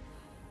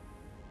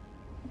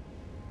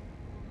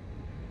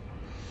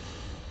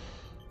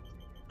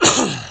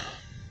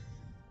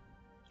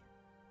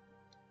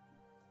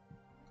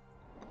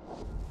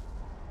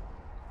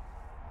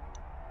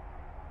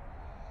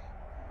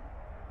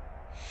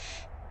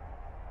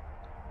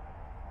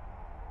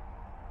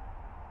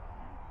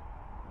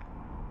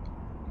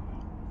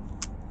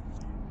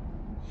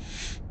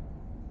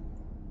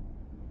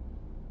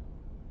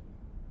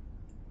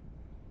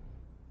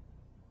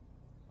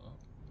 Oh,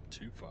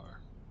 too far.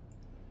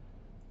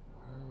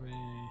 Where are we?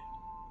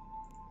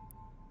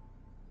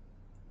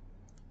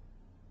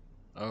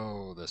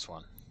 Oh, this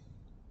one.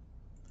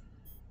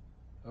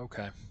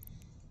 Okay.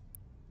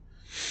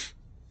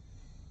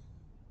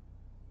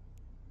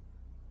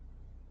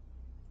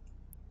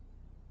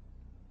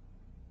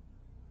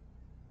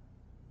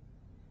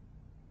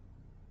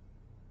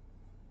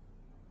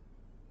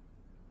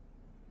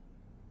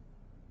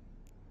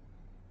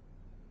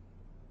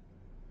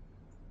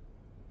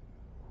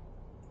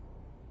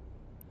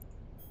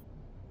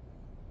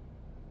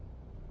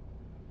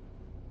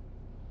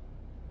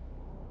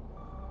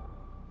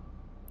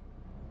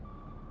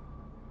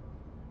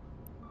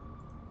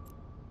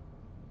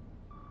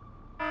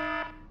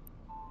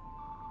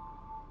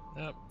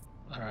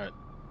 Yep. Alright.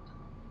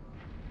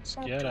 Let's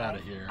Warp get out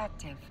of drive here.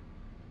 active.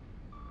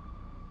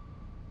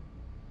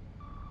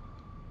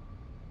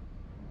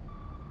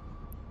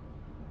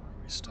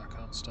 Are we stuck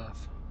on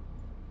stuff?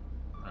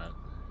 Alright.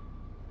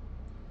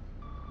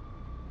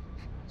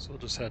 So we'll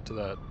just head to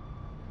that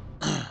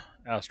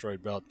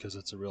asteroid belt because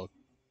it's a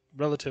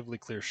relatively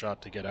clear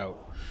shot to get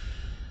out.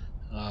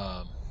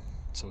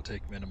 So we'll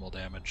take minimal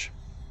damage.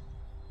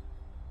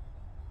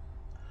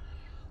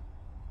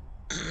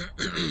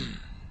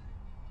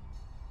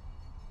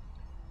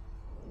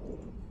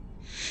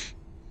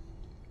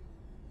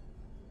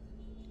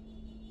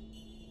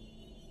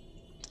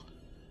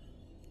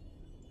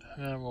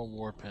 And we'll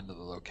warp into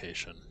the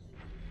location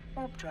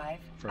Warp drive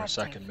for our active.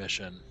 second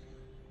mission.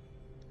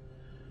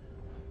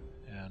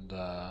 And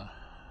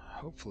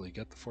hopefully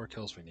get the 4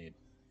 kills we need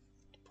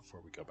before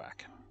we go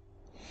back.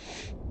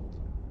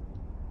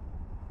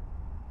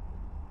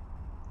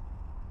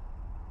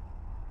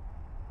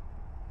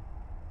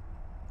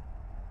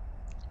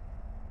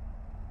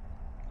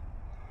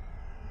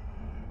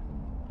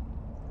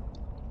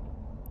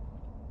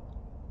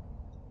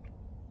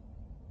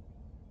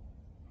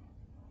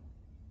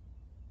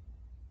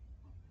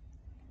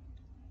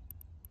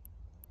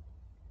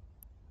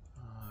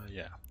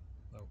 Yeah.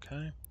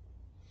 Okay.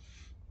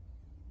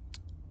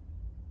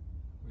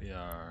 We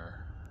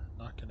are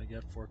not going to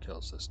get 4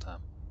 kills this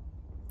time.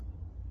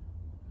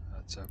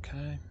 That's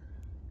okay.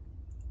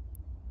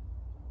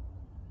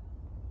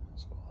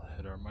 So we'll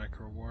hit our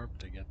micro warp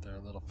to get there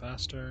a little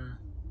faster.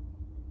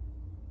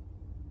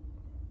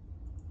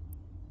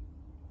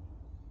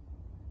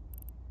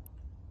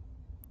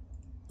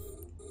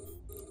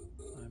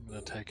 I'm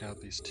going to take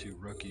out these 2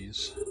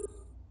 rookies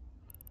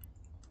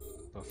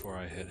before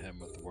I hit him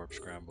with the warp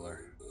scrambler.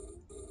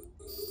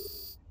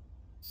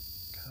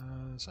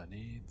 Because I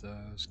need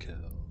those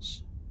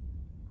kills.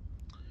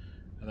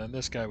 And then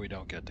this guy we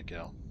don't get to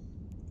kill.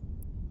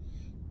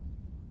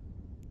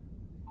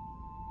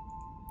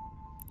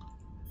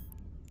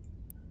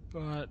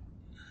 But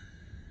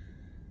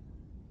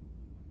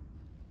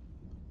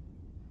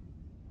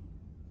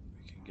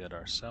we can get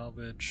our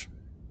salvage.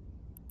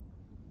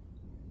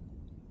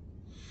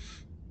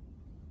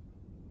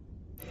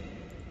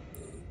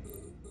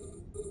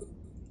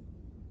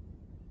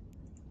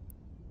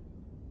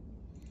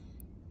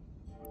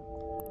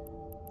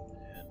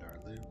 And our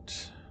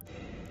loot.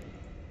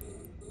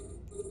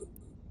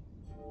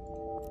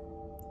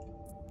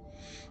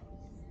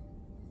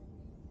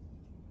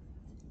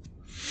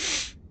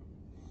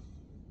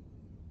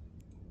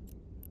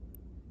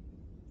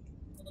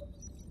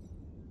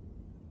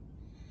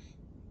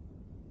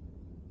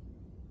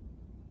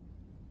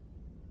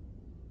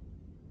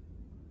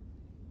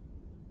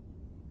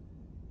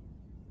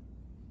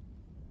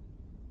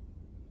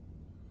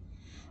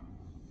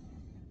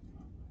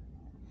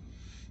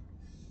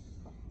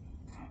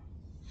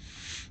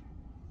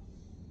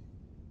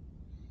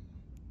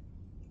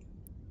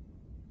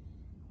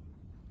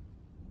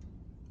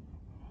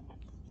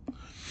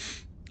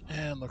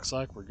 And looks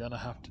like we're gonna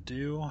have to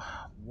do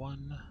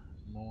one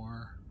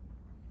more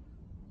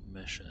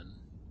mission.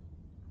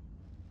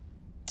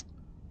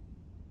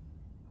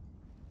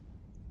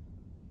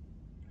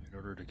 In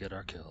order to get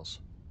our kills.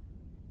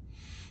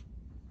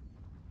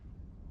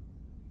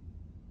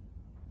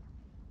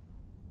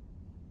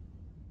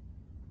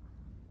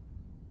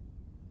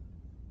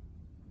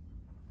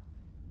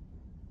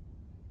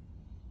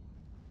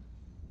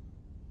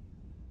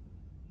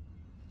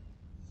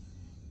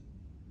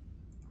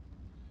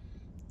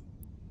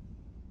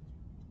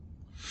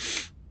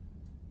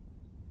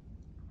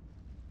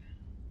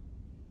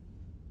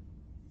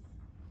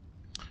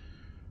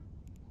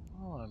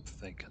 While I'm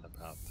thinking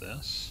about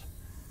this,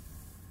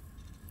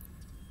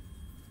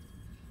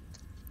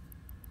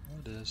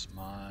 what is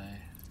my...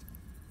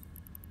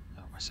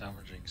 Oh, my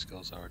salvaging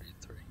skill's already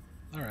at 3.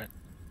 Alright.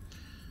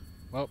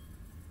 Well,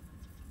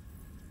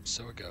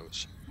 so it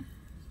goes.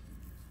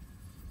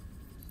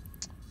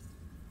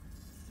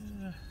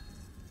 Go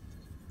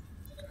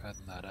ahead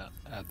and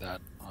add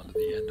that onto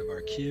the end of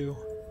our queue.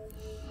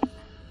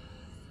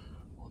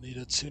 We'll need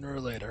it sooner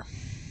or later.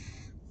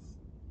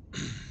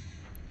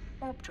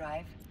 Warp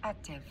drive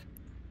active.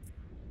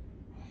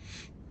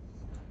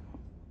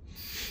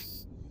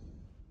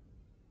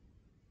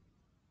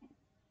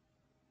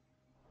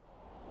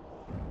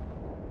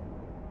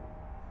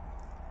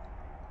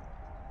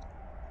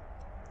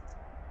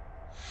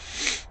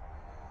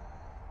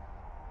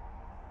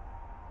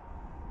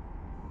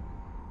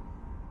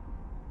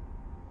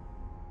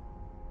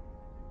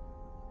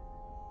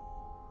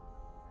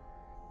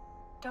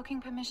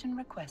 Docking permission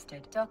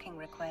requested. Docking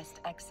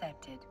request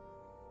accepted.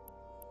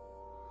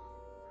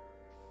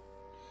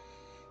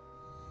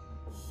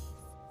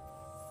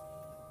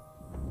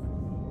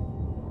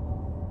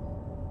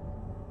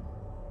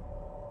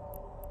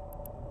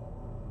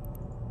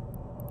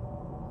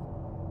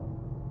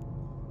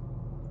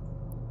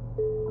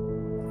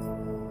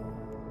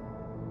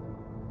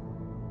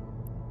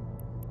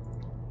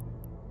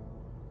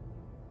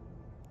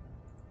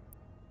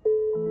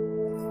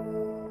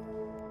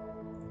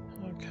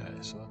 Okay,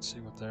 so let's see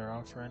what they're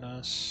offering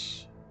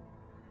us.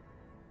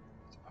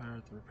 The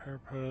pirate, the repair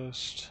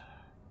post.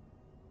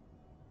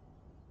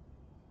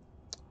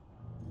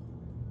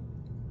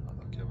 Oh,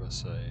 they'll give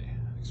us a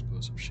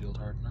explosive shield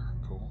hardener.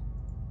 Cool.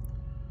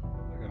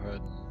 I'll go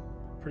ahead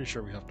and pretty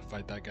sure we have to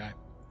fight that guy.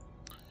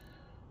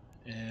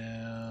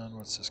 And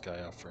what's this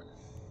guy offering?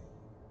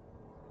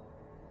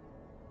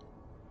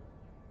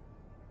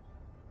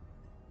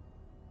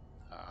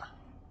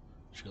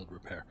 Shield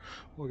repair.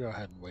 We'll go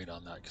ahead and wait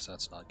on that because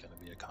that's not going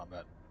to be a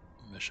combat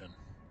mission.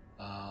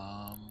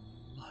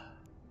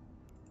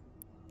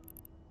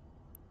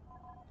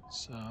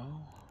 So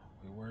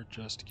we were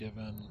just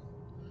given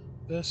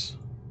this.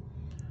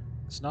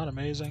 It's not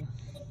amazing,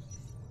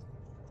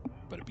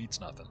 but it beats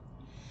nothing.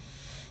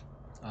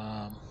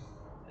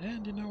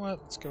 And you know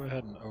what? Let's go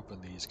ahead and open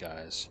these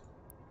guys.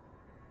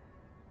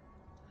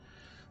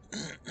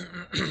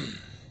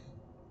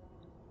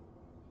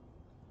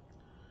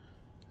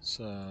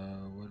 So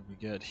what did we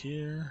get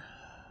here?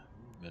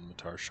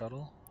 Minmatar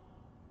shuttle.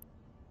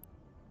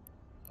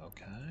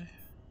 Okay.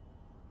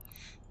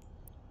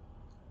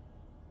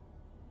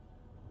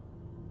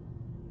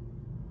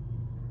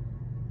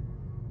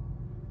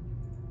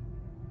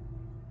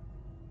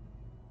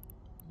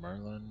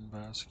 Merlin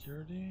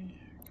biosecurity.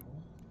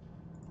 Cool.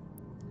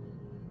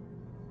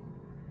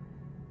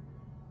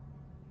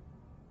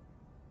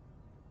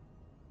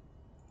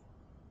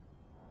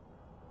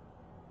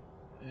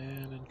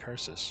 And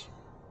Incarsis.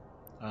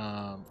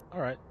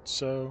 Alright,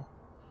 so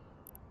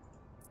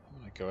I'm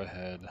going to go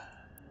ahead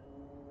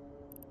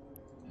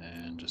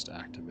and just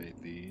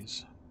activate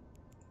these.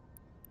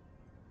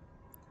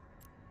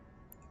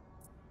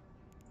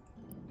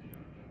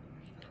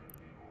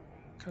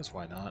 Because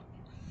why not?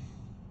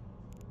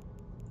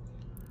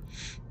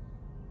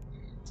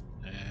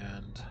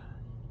 And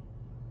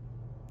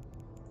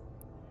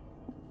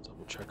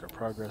double check our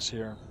progress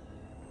here.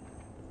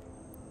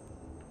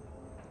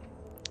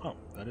 Oh,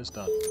 that is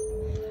done.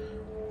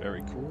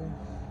 Very cool.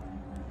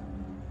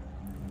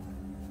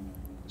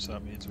 So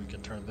that means we can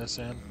turn this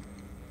in.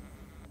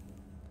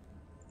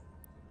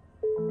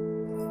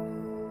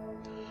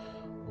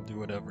 We'll do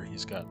whatever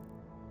he's got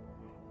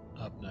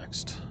up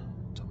next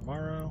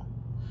tomorrow.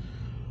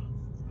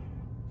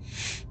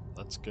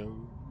 Let's go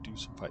do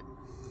some fighting.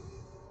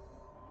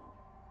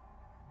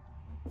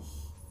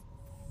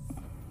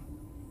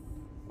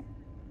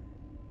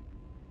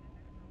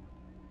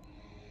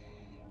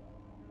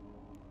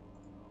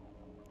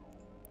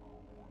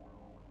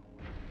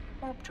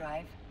 Warp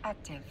drive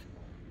active.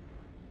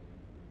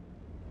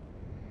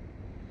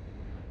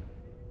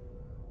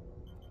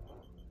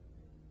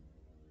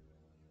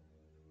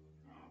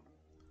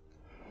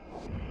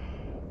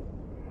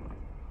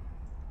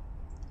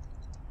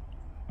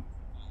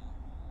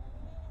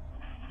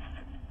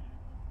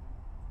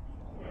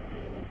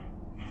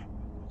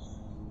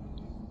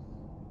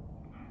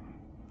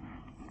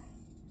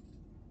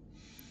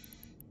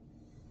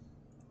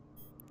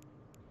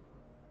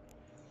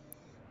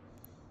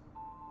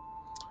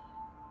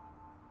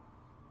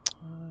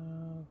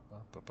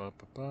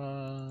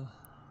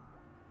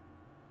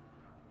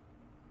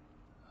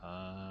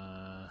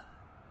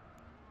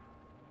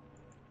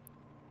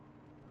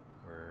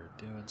 We're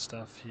doing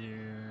stuff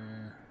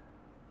here.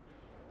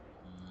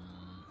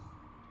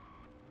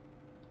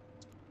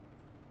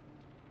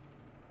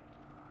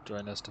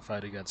 Join us to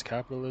fight against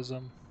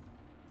capitalism.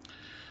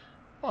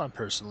 Well, I'm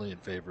personally in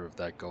favor of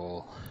that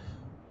goal.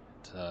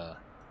 It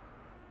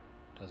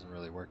doesn't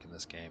really work in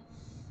this game.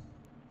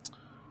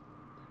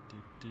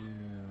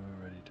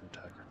 Ready to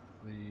attack our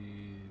fleet.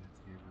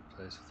 If you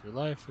replace with your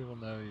life, we will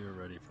know you're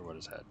ready for what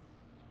is ahead.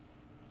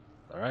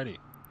 Alrighty.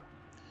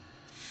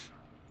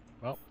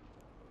 Well,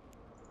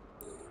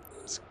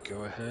 let's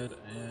go ahead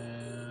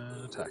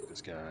and attack this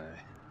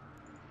guy.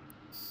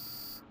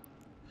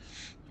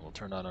 We'll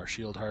turn on our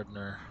shield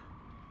hardener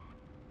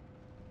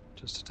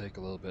just to take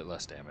a little bit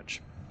less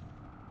damage.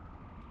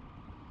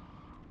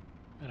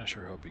 And I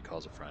sure hope he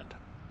calls a friend.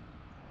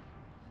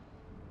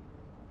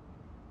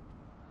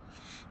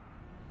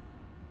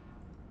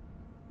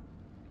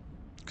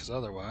 Because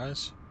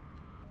otherwise,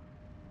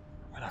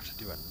 I'm going to have to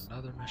do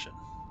another mission.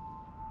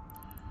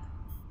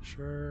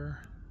 Sure,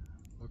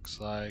 looks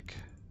like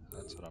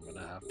that's what I'm going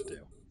to have to do.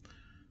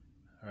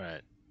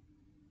 Alright.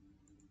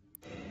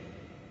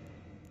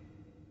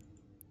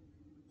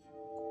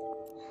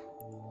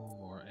 Cool,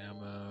 more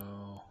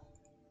ammo.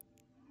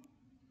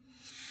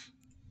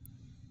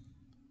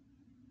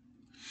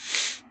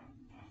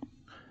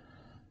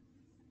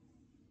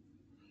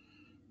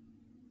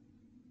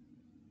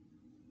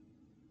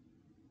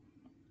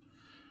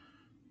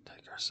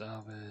 Take our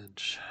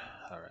salvage.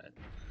 Alright.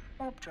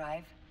 Warp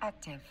drive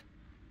active.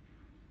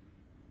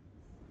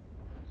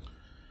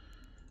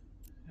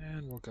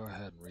 And we'll go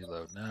ahead and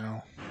reload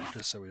now,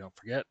 just so we don't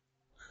forget.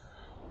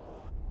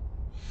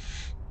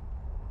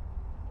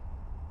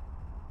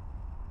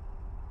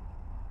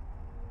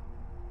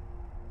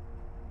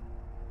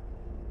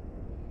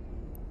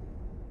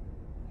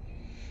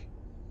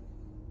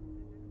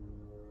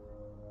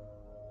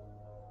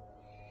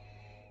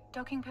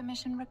 Docking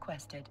permission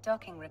requested.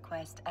 Docking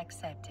request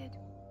accepted.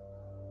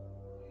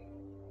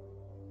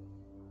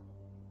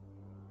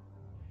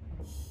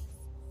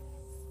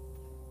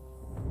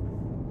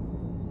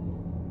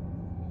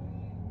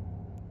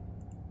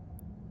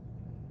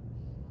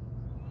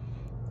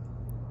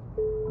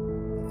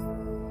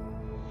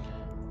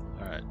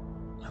 Alright,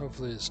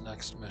 hopefully this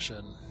next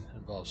mission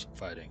involves some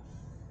fighting.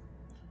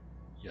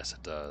 Yes,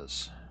 it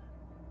does.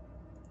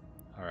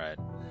 Alright.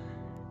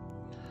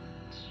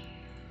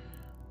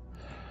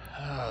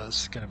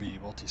 This is going to be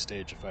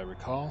multi-stage if I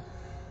recall,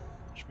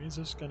 which means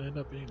this is going to end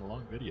up being a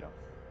long video.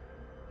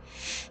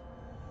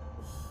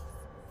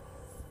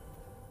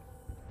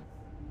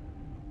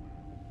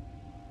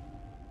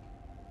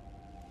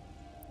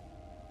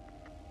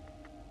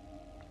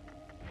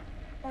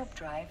 Warp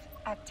drive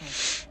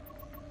active.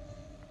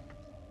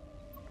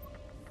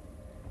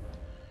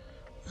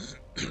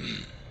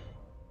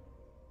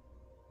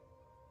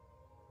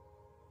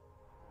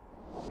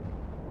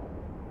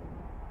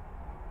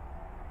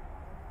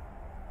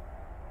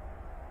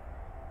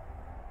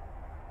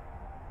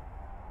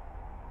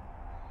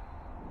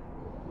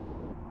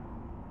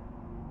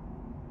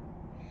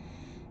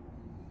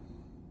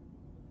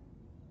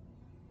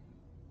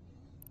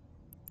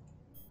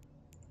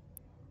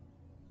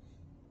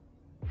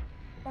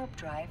 Warp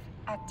drive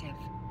active.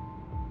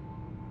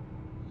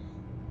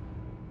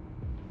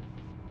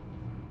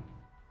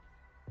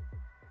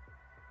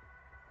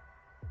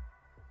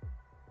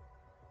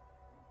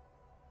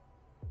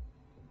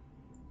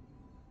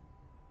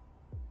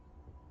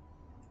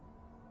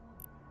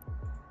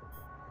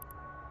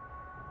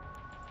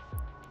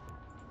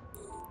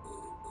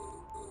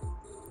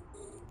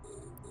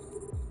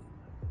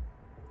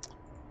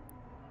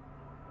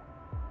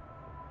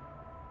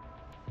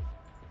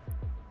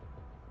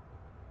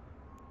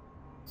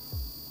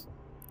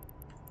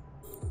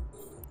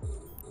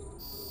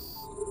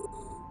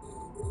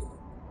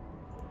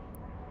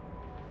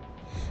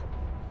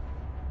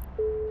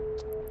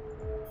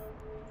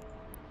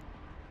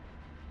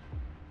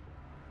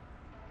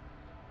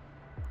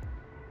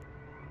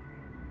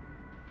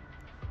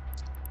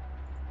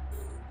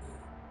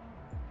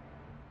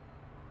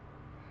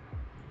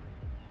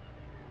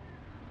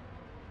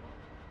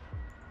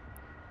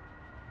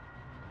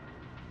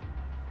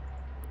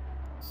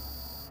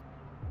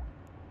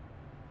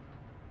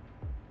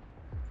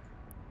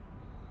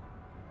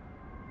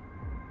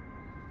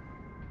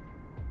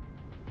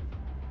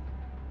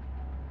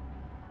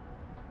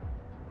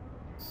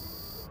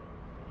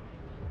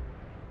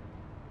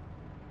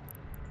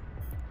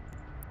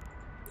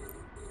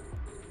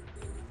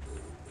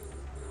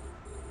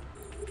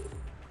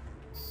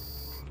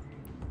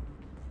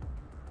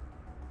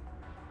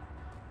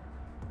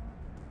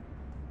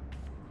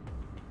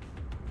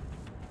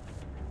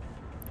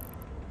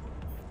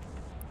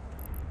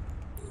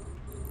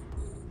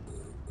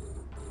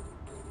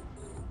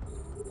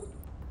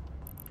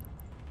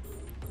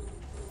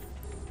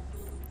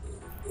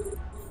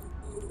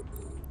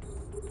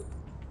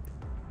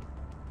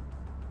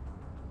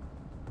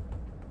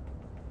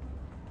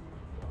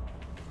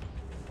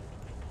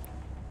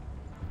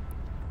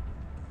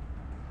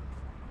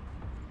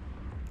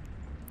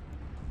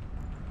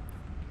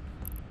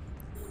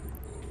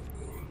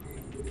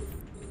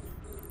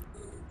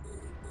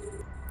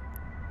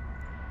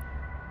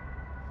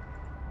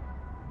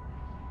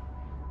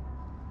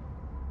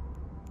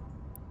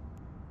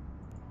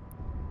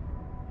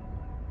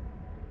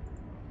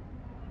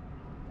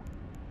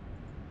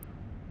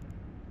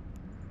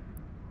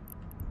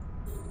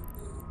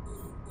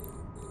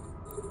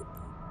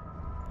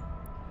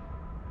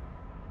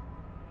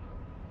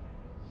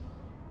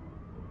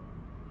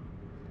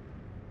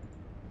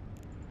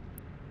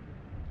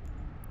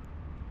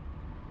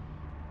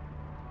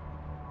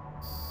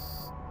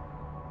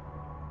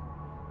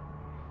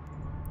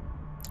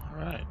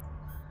 Alright.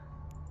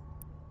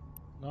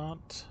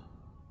 Not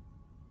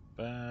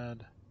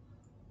bad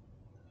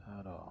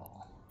at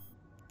all.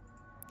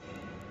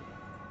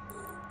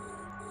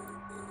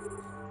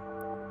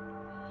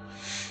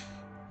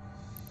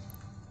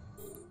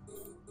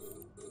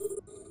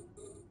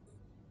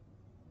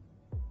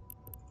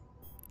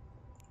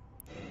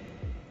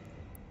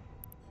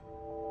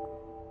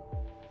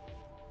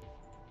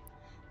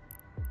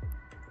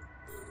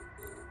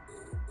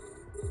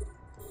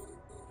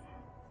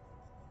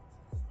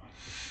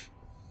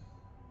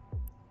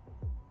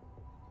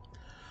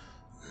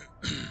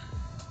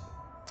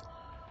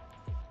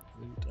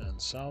 Loot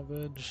and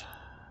salvage,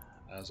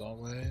 as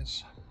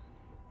always.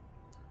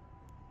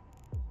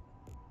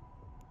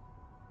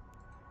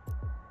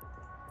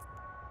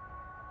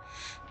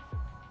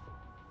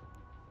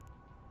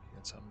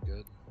 Get something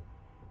good.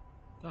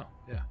 Oh,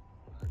 yeah.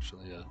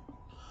 Actually, a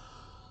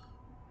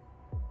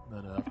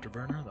meta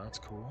afterburner, that's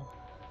cool.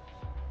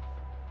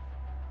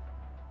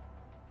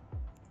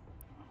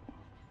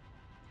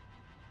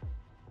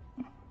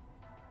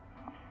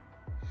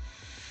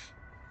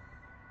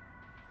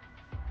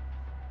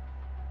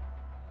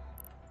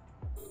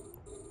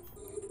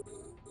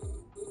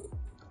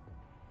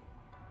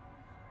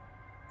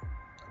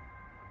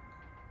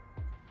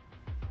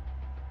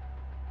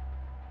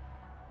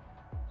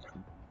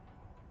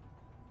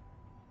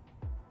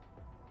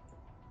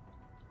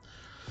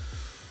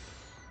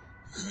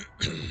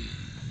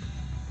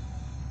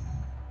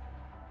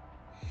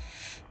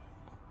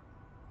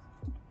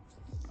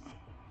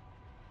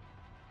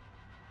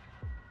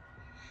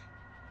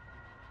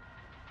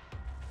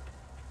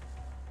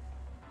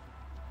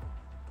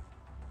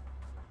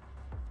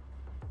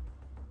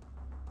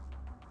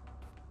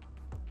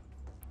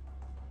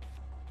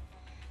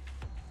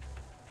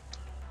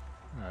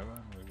 Alright,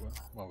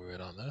 while we wait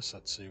on this,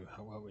 let's see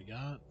what we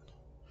got.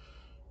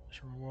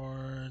 Mission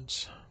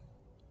rewards.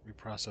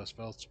 Reprocess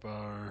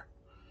Feldspar.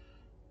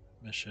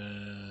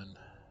 Mission.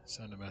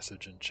 Send a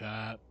message in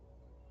chat.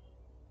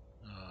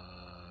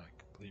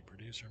 Complete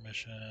producer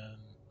mission.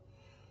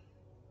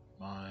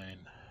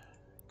 Mine.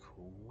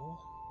 Cool.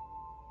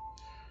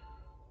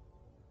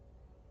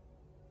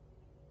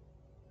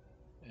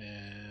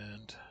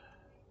 And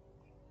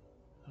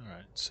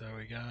alright, so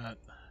we got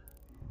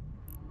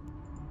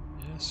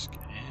ISK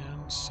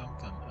and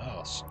something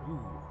else. Ooh,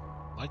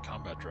 light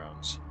combat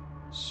drones.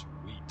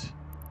 Sweet.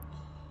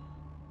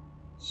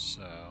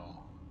 So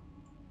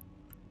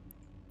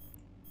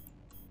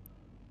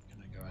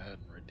gonna go ahead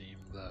and redeem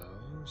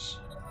those.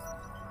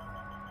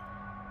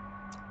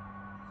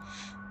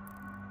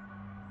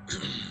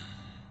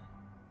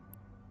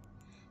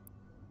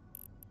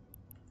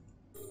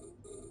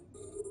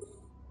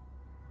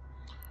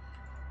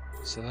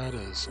 So that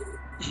is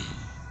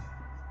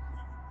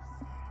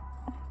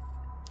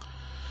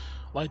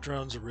light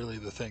drones are really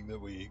the thing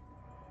that we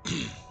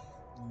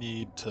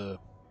need to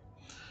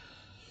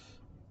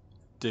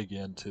dig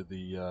into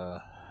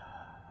the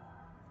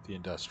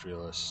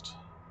industrialist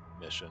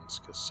missions,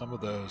 because some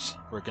of those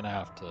we're gonna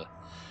have to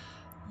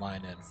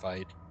mine and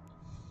fight,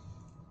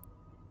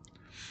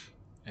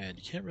 and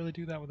you can't really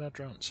do that without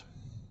drones.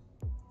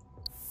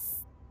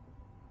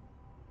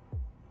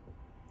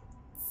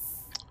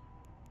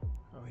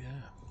 Oh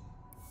yeah,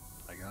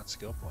 I got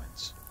skill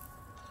points,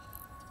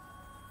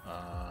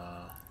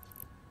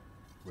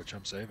 which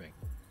I'm saving.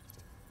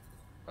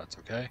 That's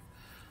okay.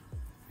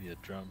 We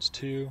had drones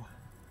 2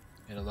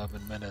 in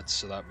 11 minutes,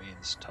 so that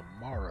means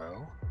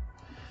tomorrow,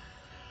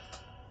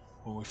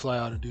 when we fly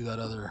out and do that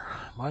other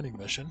mining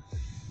mission,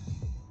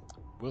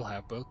 we'll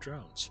have both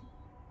drones.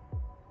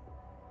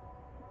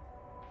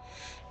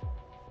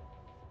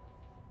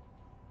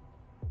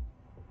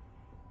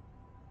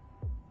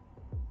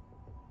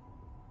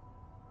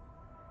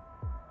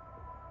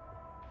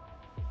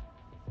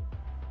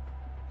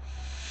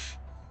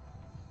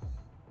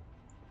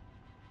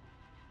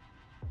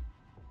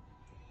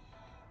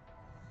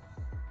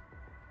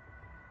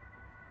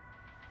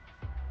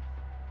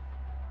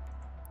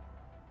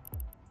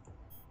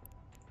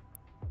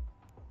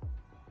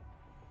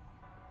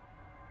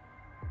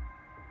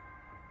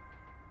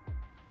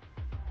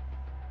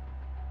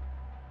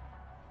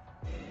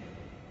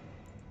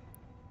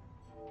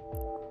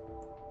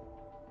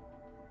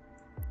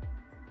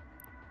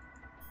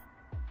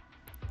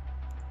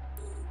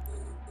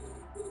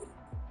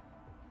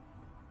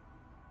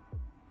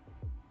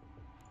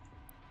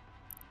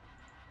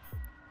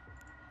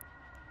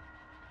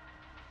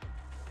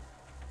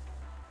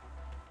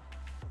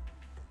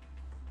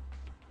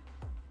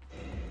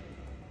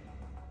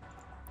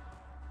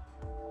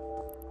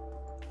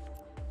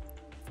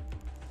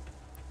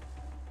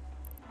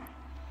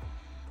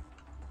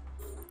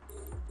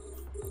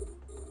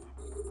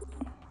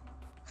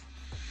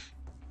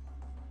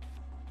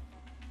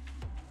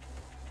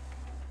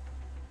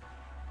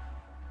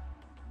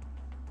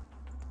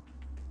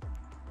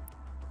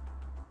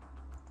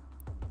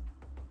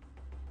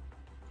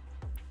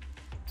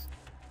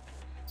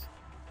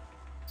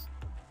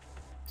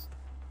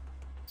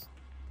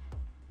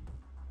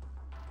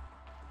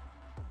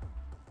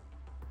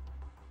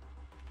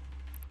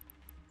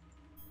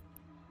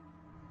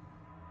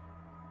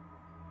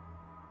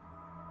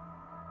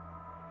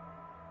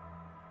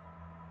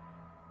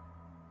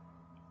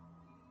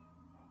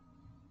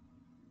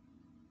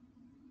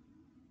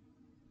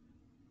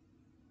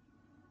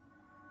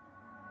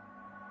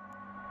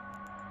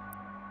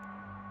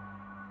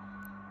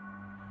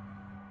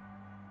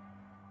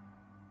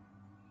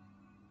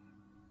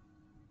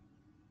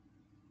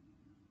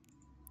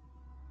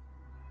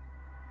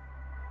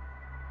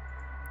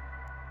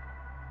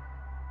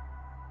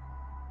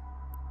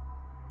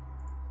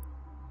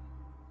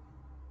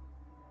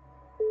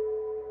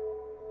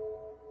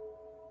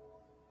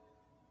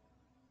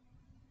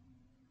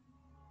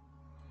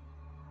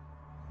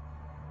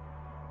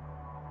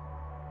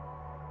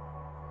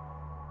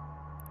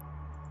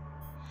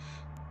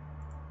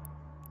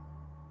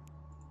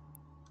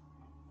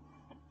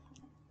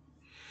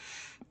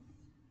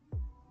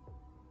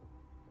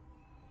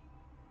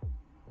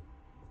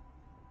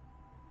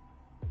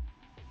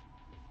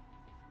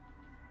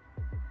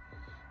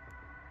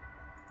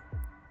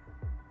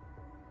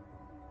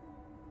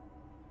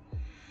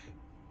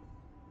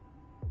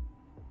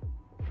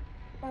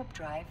 Warp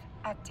drive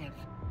active.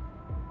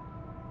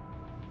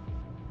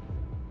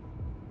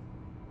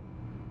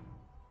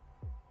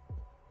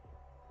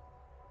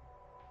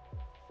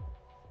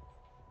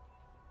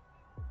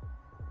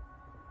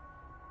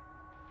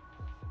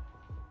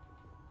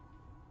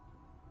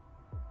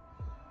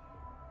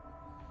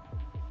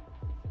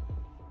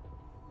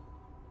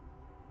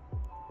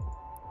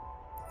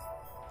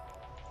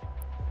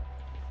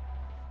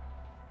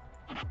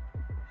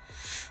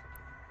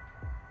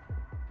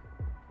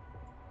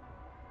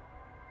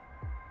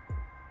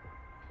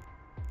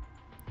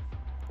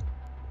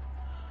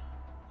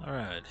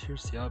 Alright,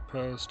 here's the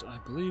outpost. I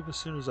believe as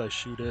soon as I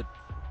shoot it,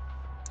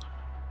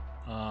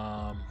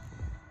 some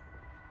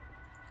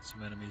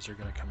enemies are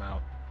going to come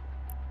out.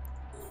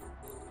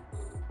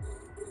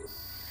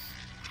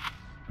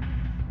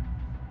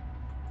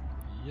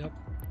 Yep.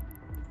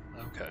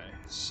 Okay,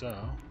 so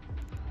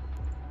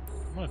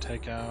I'm going to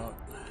take out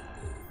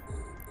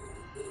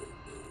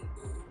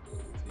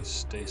these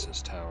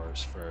stasis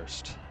towers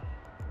first.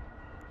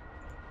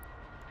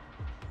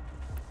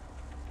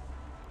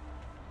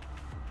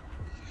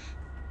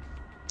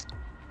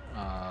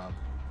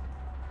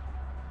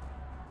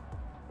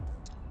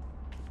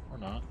 Or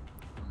not.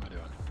 What am I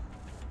doing?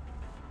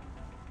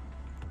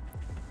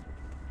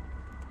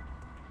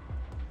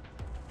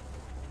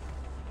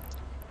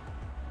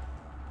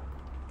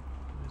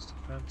 Is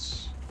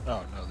defense?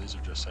 Oh no, these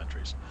are just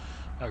sentries.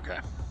 Okay.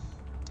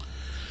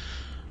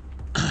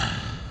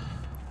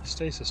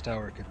 Stasis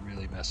tower could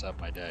really mess up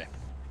my day,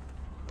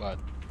 but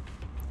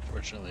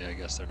fortunately, I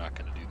guess they're not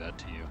going to do that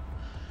to you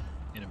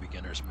in a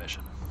beginner's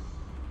mission.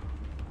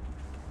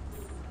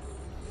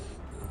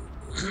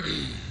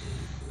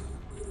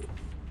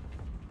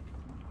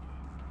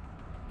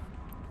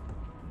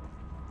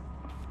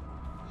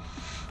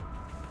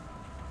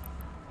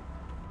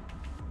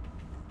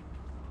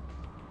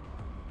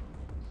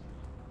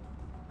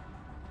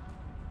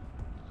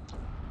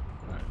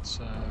 Alright,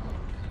 so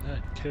in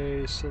that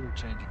case, it'll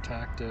change of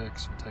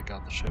tactics. We'll take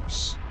out the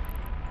ships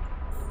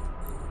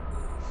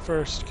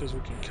first because we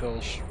can kill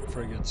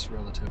frigates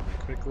relatively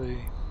quickly.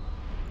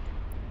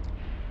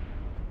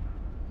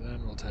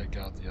 Then we'll take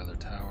out the other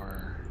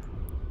tower.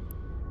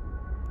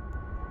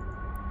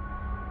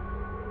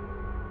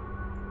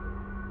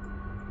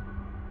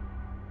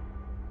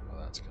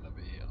 Well, that's going to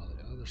be on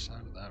the other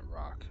side of that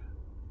rock.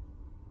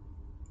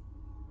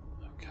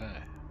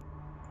 Okay.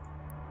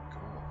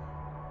 Cool.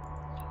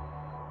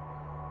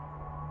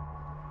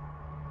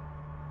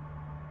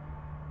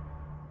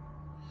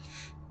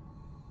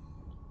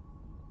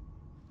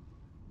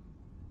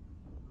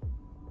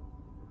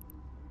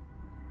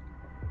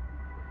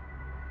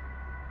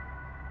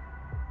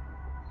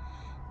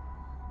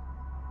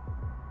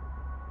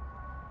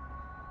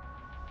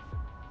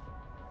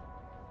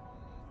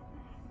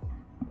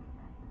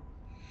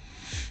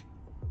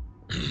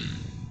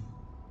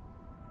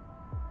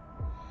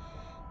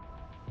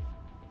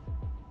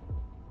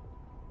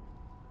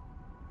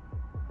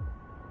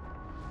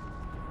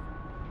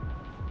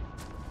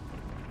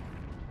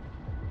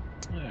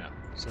 Yeah,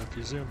 so if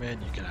you zoom in,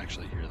 you can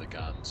actually hear the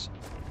guns.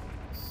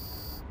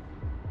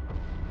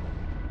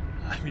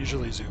 I'm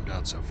usually zoomed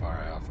out so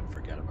far, I often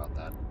forget about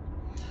that.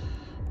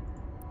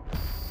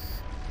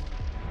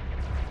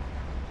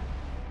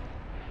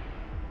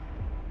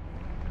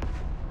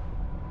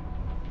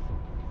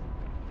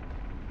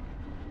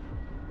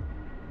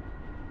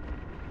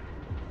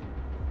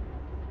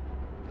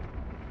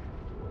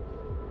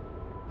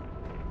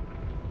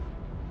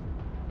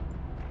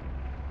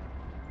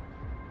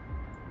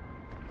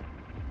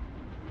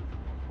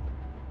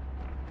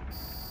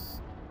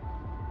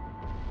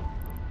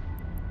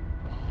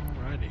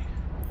 Alrighty.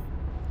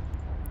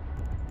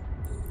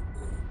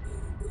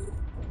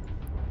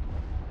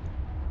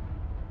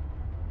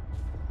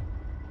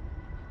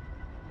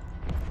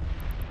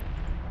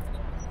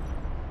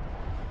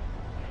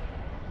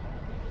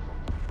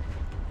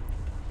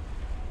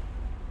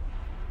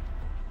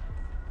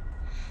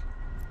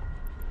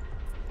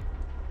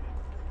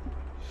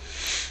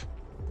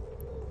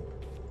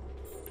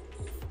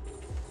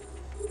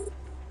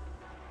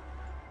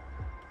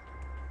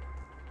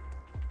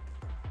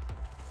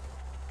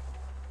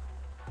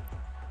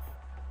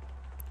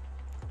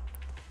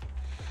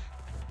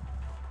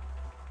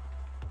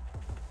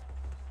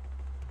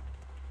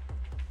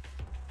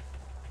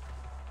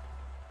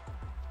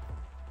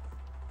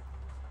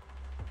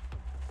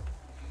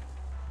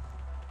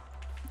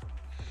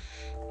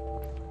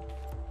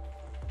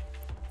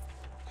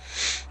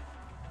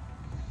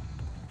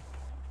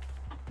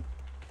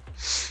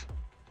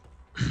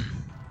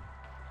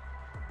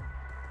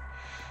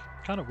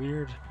 Kind of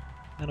weird,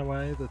 in a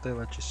way, that they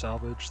let you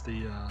salvage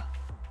the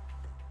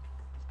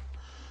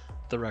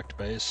wrecked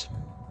base.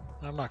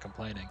 I'm not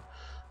complaining.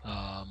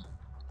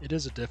 It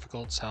is a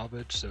difficult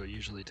salvage, so it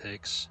usually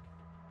takes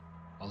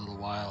a little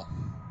while.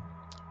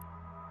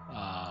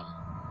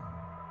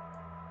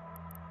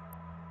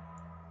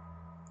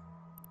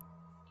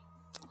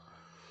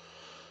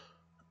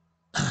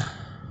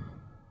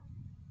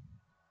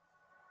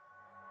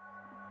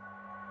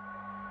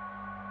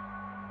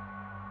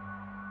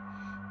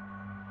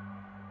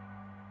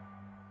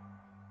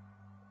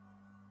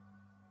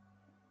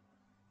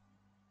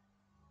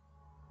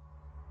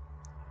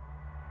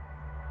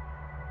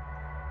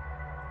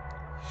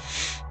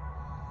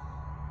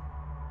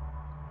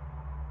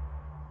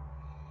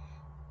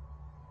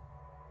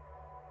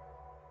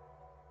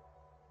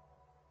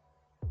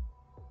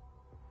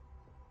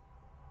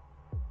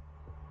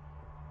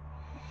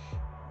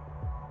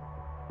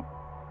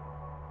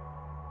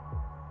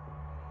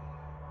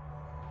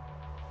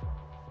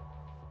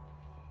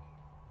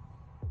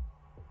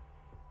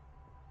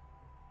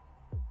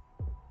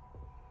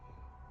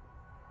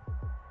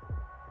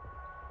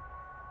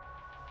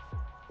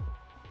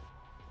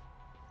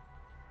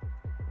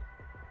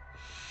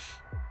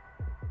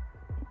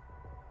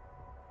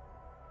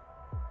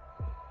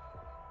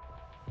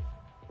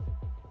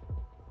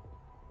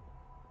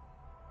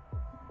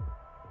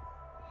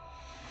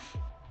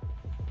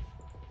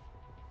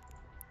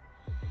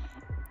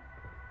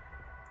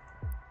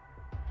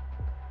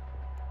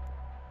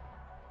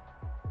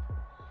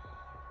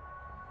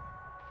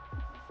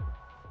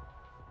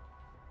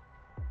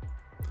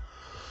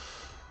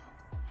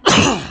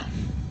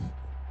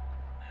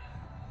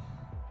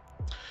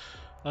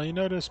 Now you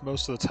notice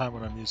most of the time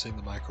when I'm using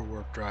the micro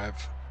warp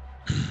drive,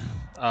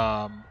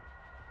 I'm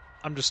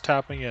just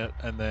tapping it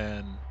and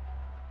then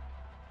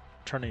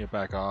turning it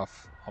back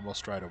off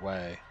almost right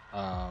away.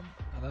 And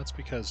that's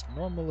because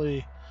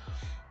normally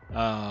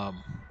I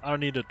don't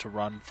need it to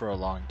run for a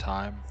long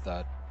time.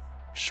 That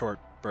short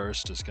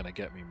burst is going to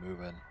get me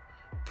moving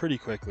pretty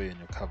quickly, and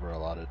you'll cover a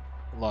lot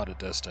of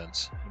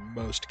distance. In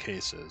most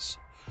cases,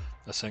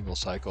 a single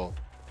cycle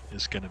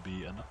is going to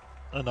be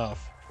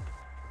enough.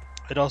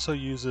 It also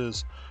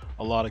uses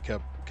a lot of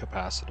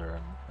capacitor,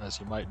 and as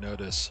you might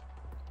notice,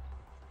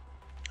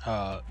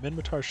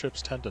 Minmatar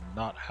ships tend to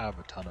not have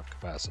a ton of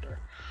capacitor.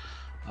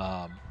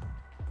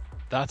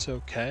 That's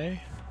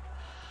okay,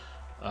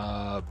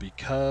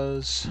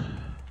 because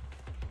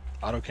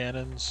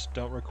autocannons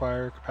don't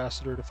require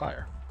capacitor to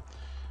fire.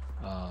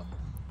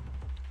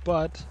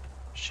 But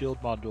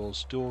shield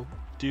modules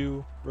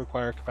do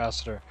require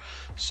capacitor,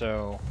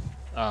 so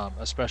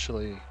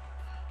especially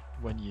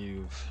when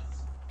you've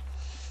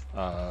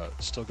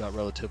still got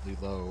relatively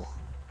low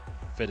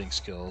fitting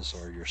skills,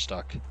 or you're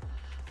stuck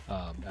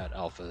at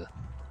alpha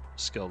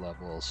skill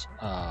levels,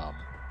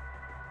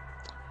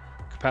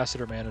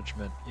 capacitor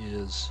management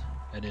is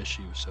an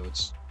issue. So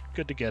it's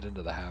good to get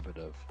into the habit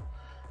of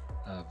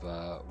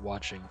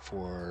watching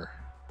for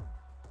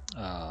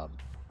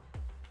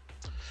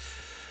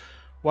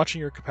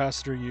watching your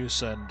capacitor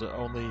use, and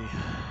only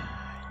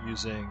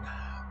using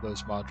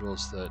those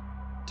modules that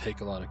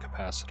take a lot of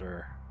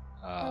capacitor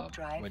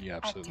when you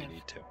absolutely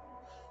need to.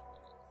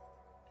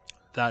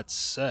 That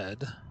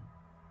said,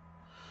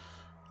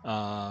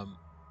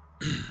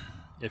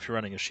 if you're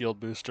running a shield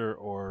booster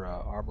or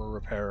armor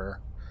repairer,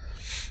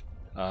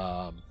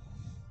 don't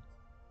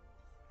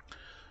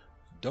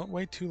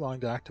wait too long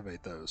to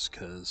activate those,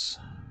 because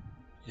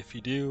if you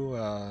do,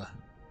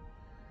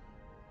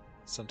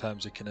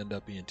 sometimes it can end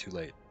up being too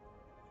late.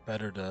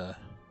 Better to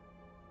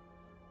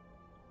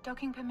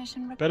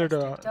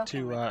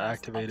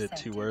activate it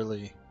too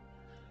early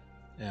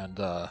and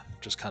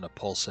just kind of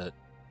pulse it,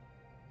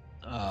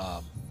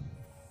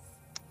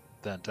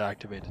 than to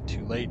activate it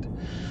too late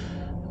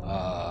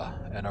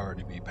and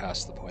already be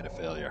past the point of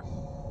failure.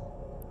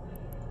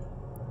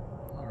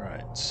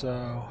 Alright,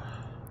 so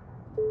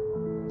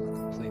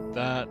complete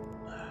that.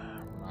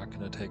 We're not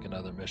going to take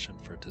another mission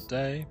for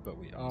today, but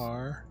we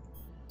are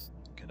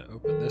going to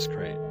open this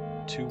crate.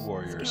 2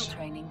 warriors. Skill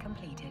training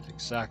completed. That's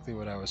exactly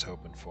what I was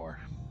hoping for.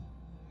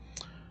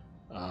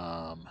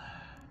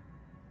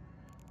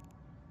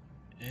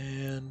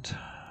 And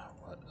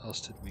what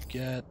else did we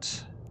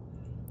get?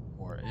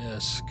 More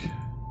ISK.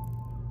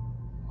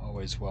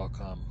 Always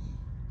welcome.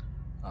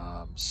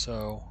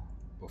 So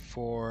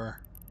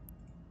before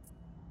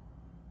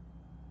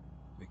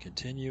we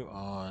continue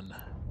on,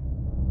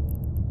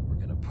 we're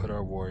going to put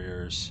our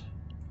warriors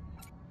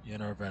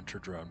in our Venture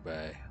drone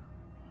bay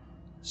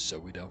so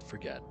we don't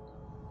forget.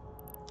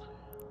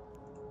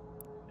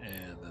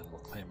 And then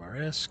we'll claim our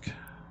ISK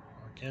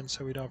again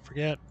so we don't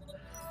forget.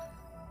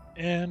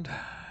 And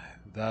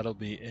that'll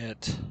be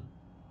it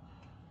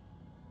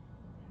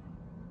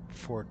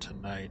for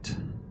tonight.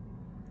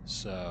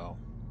 So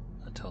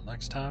until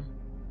next time,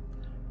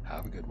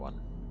 have a good one.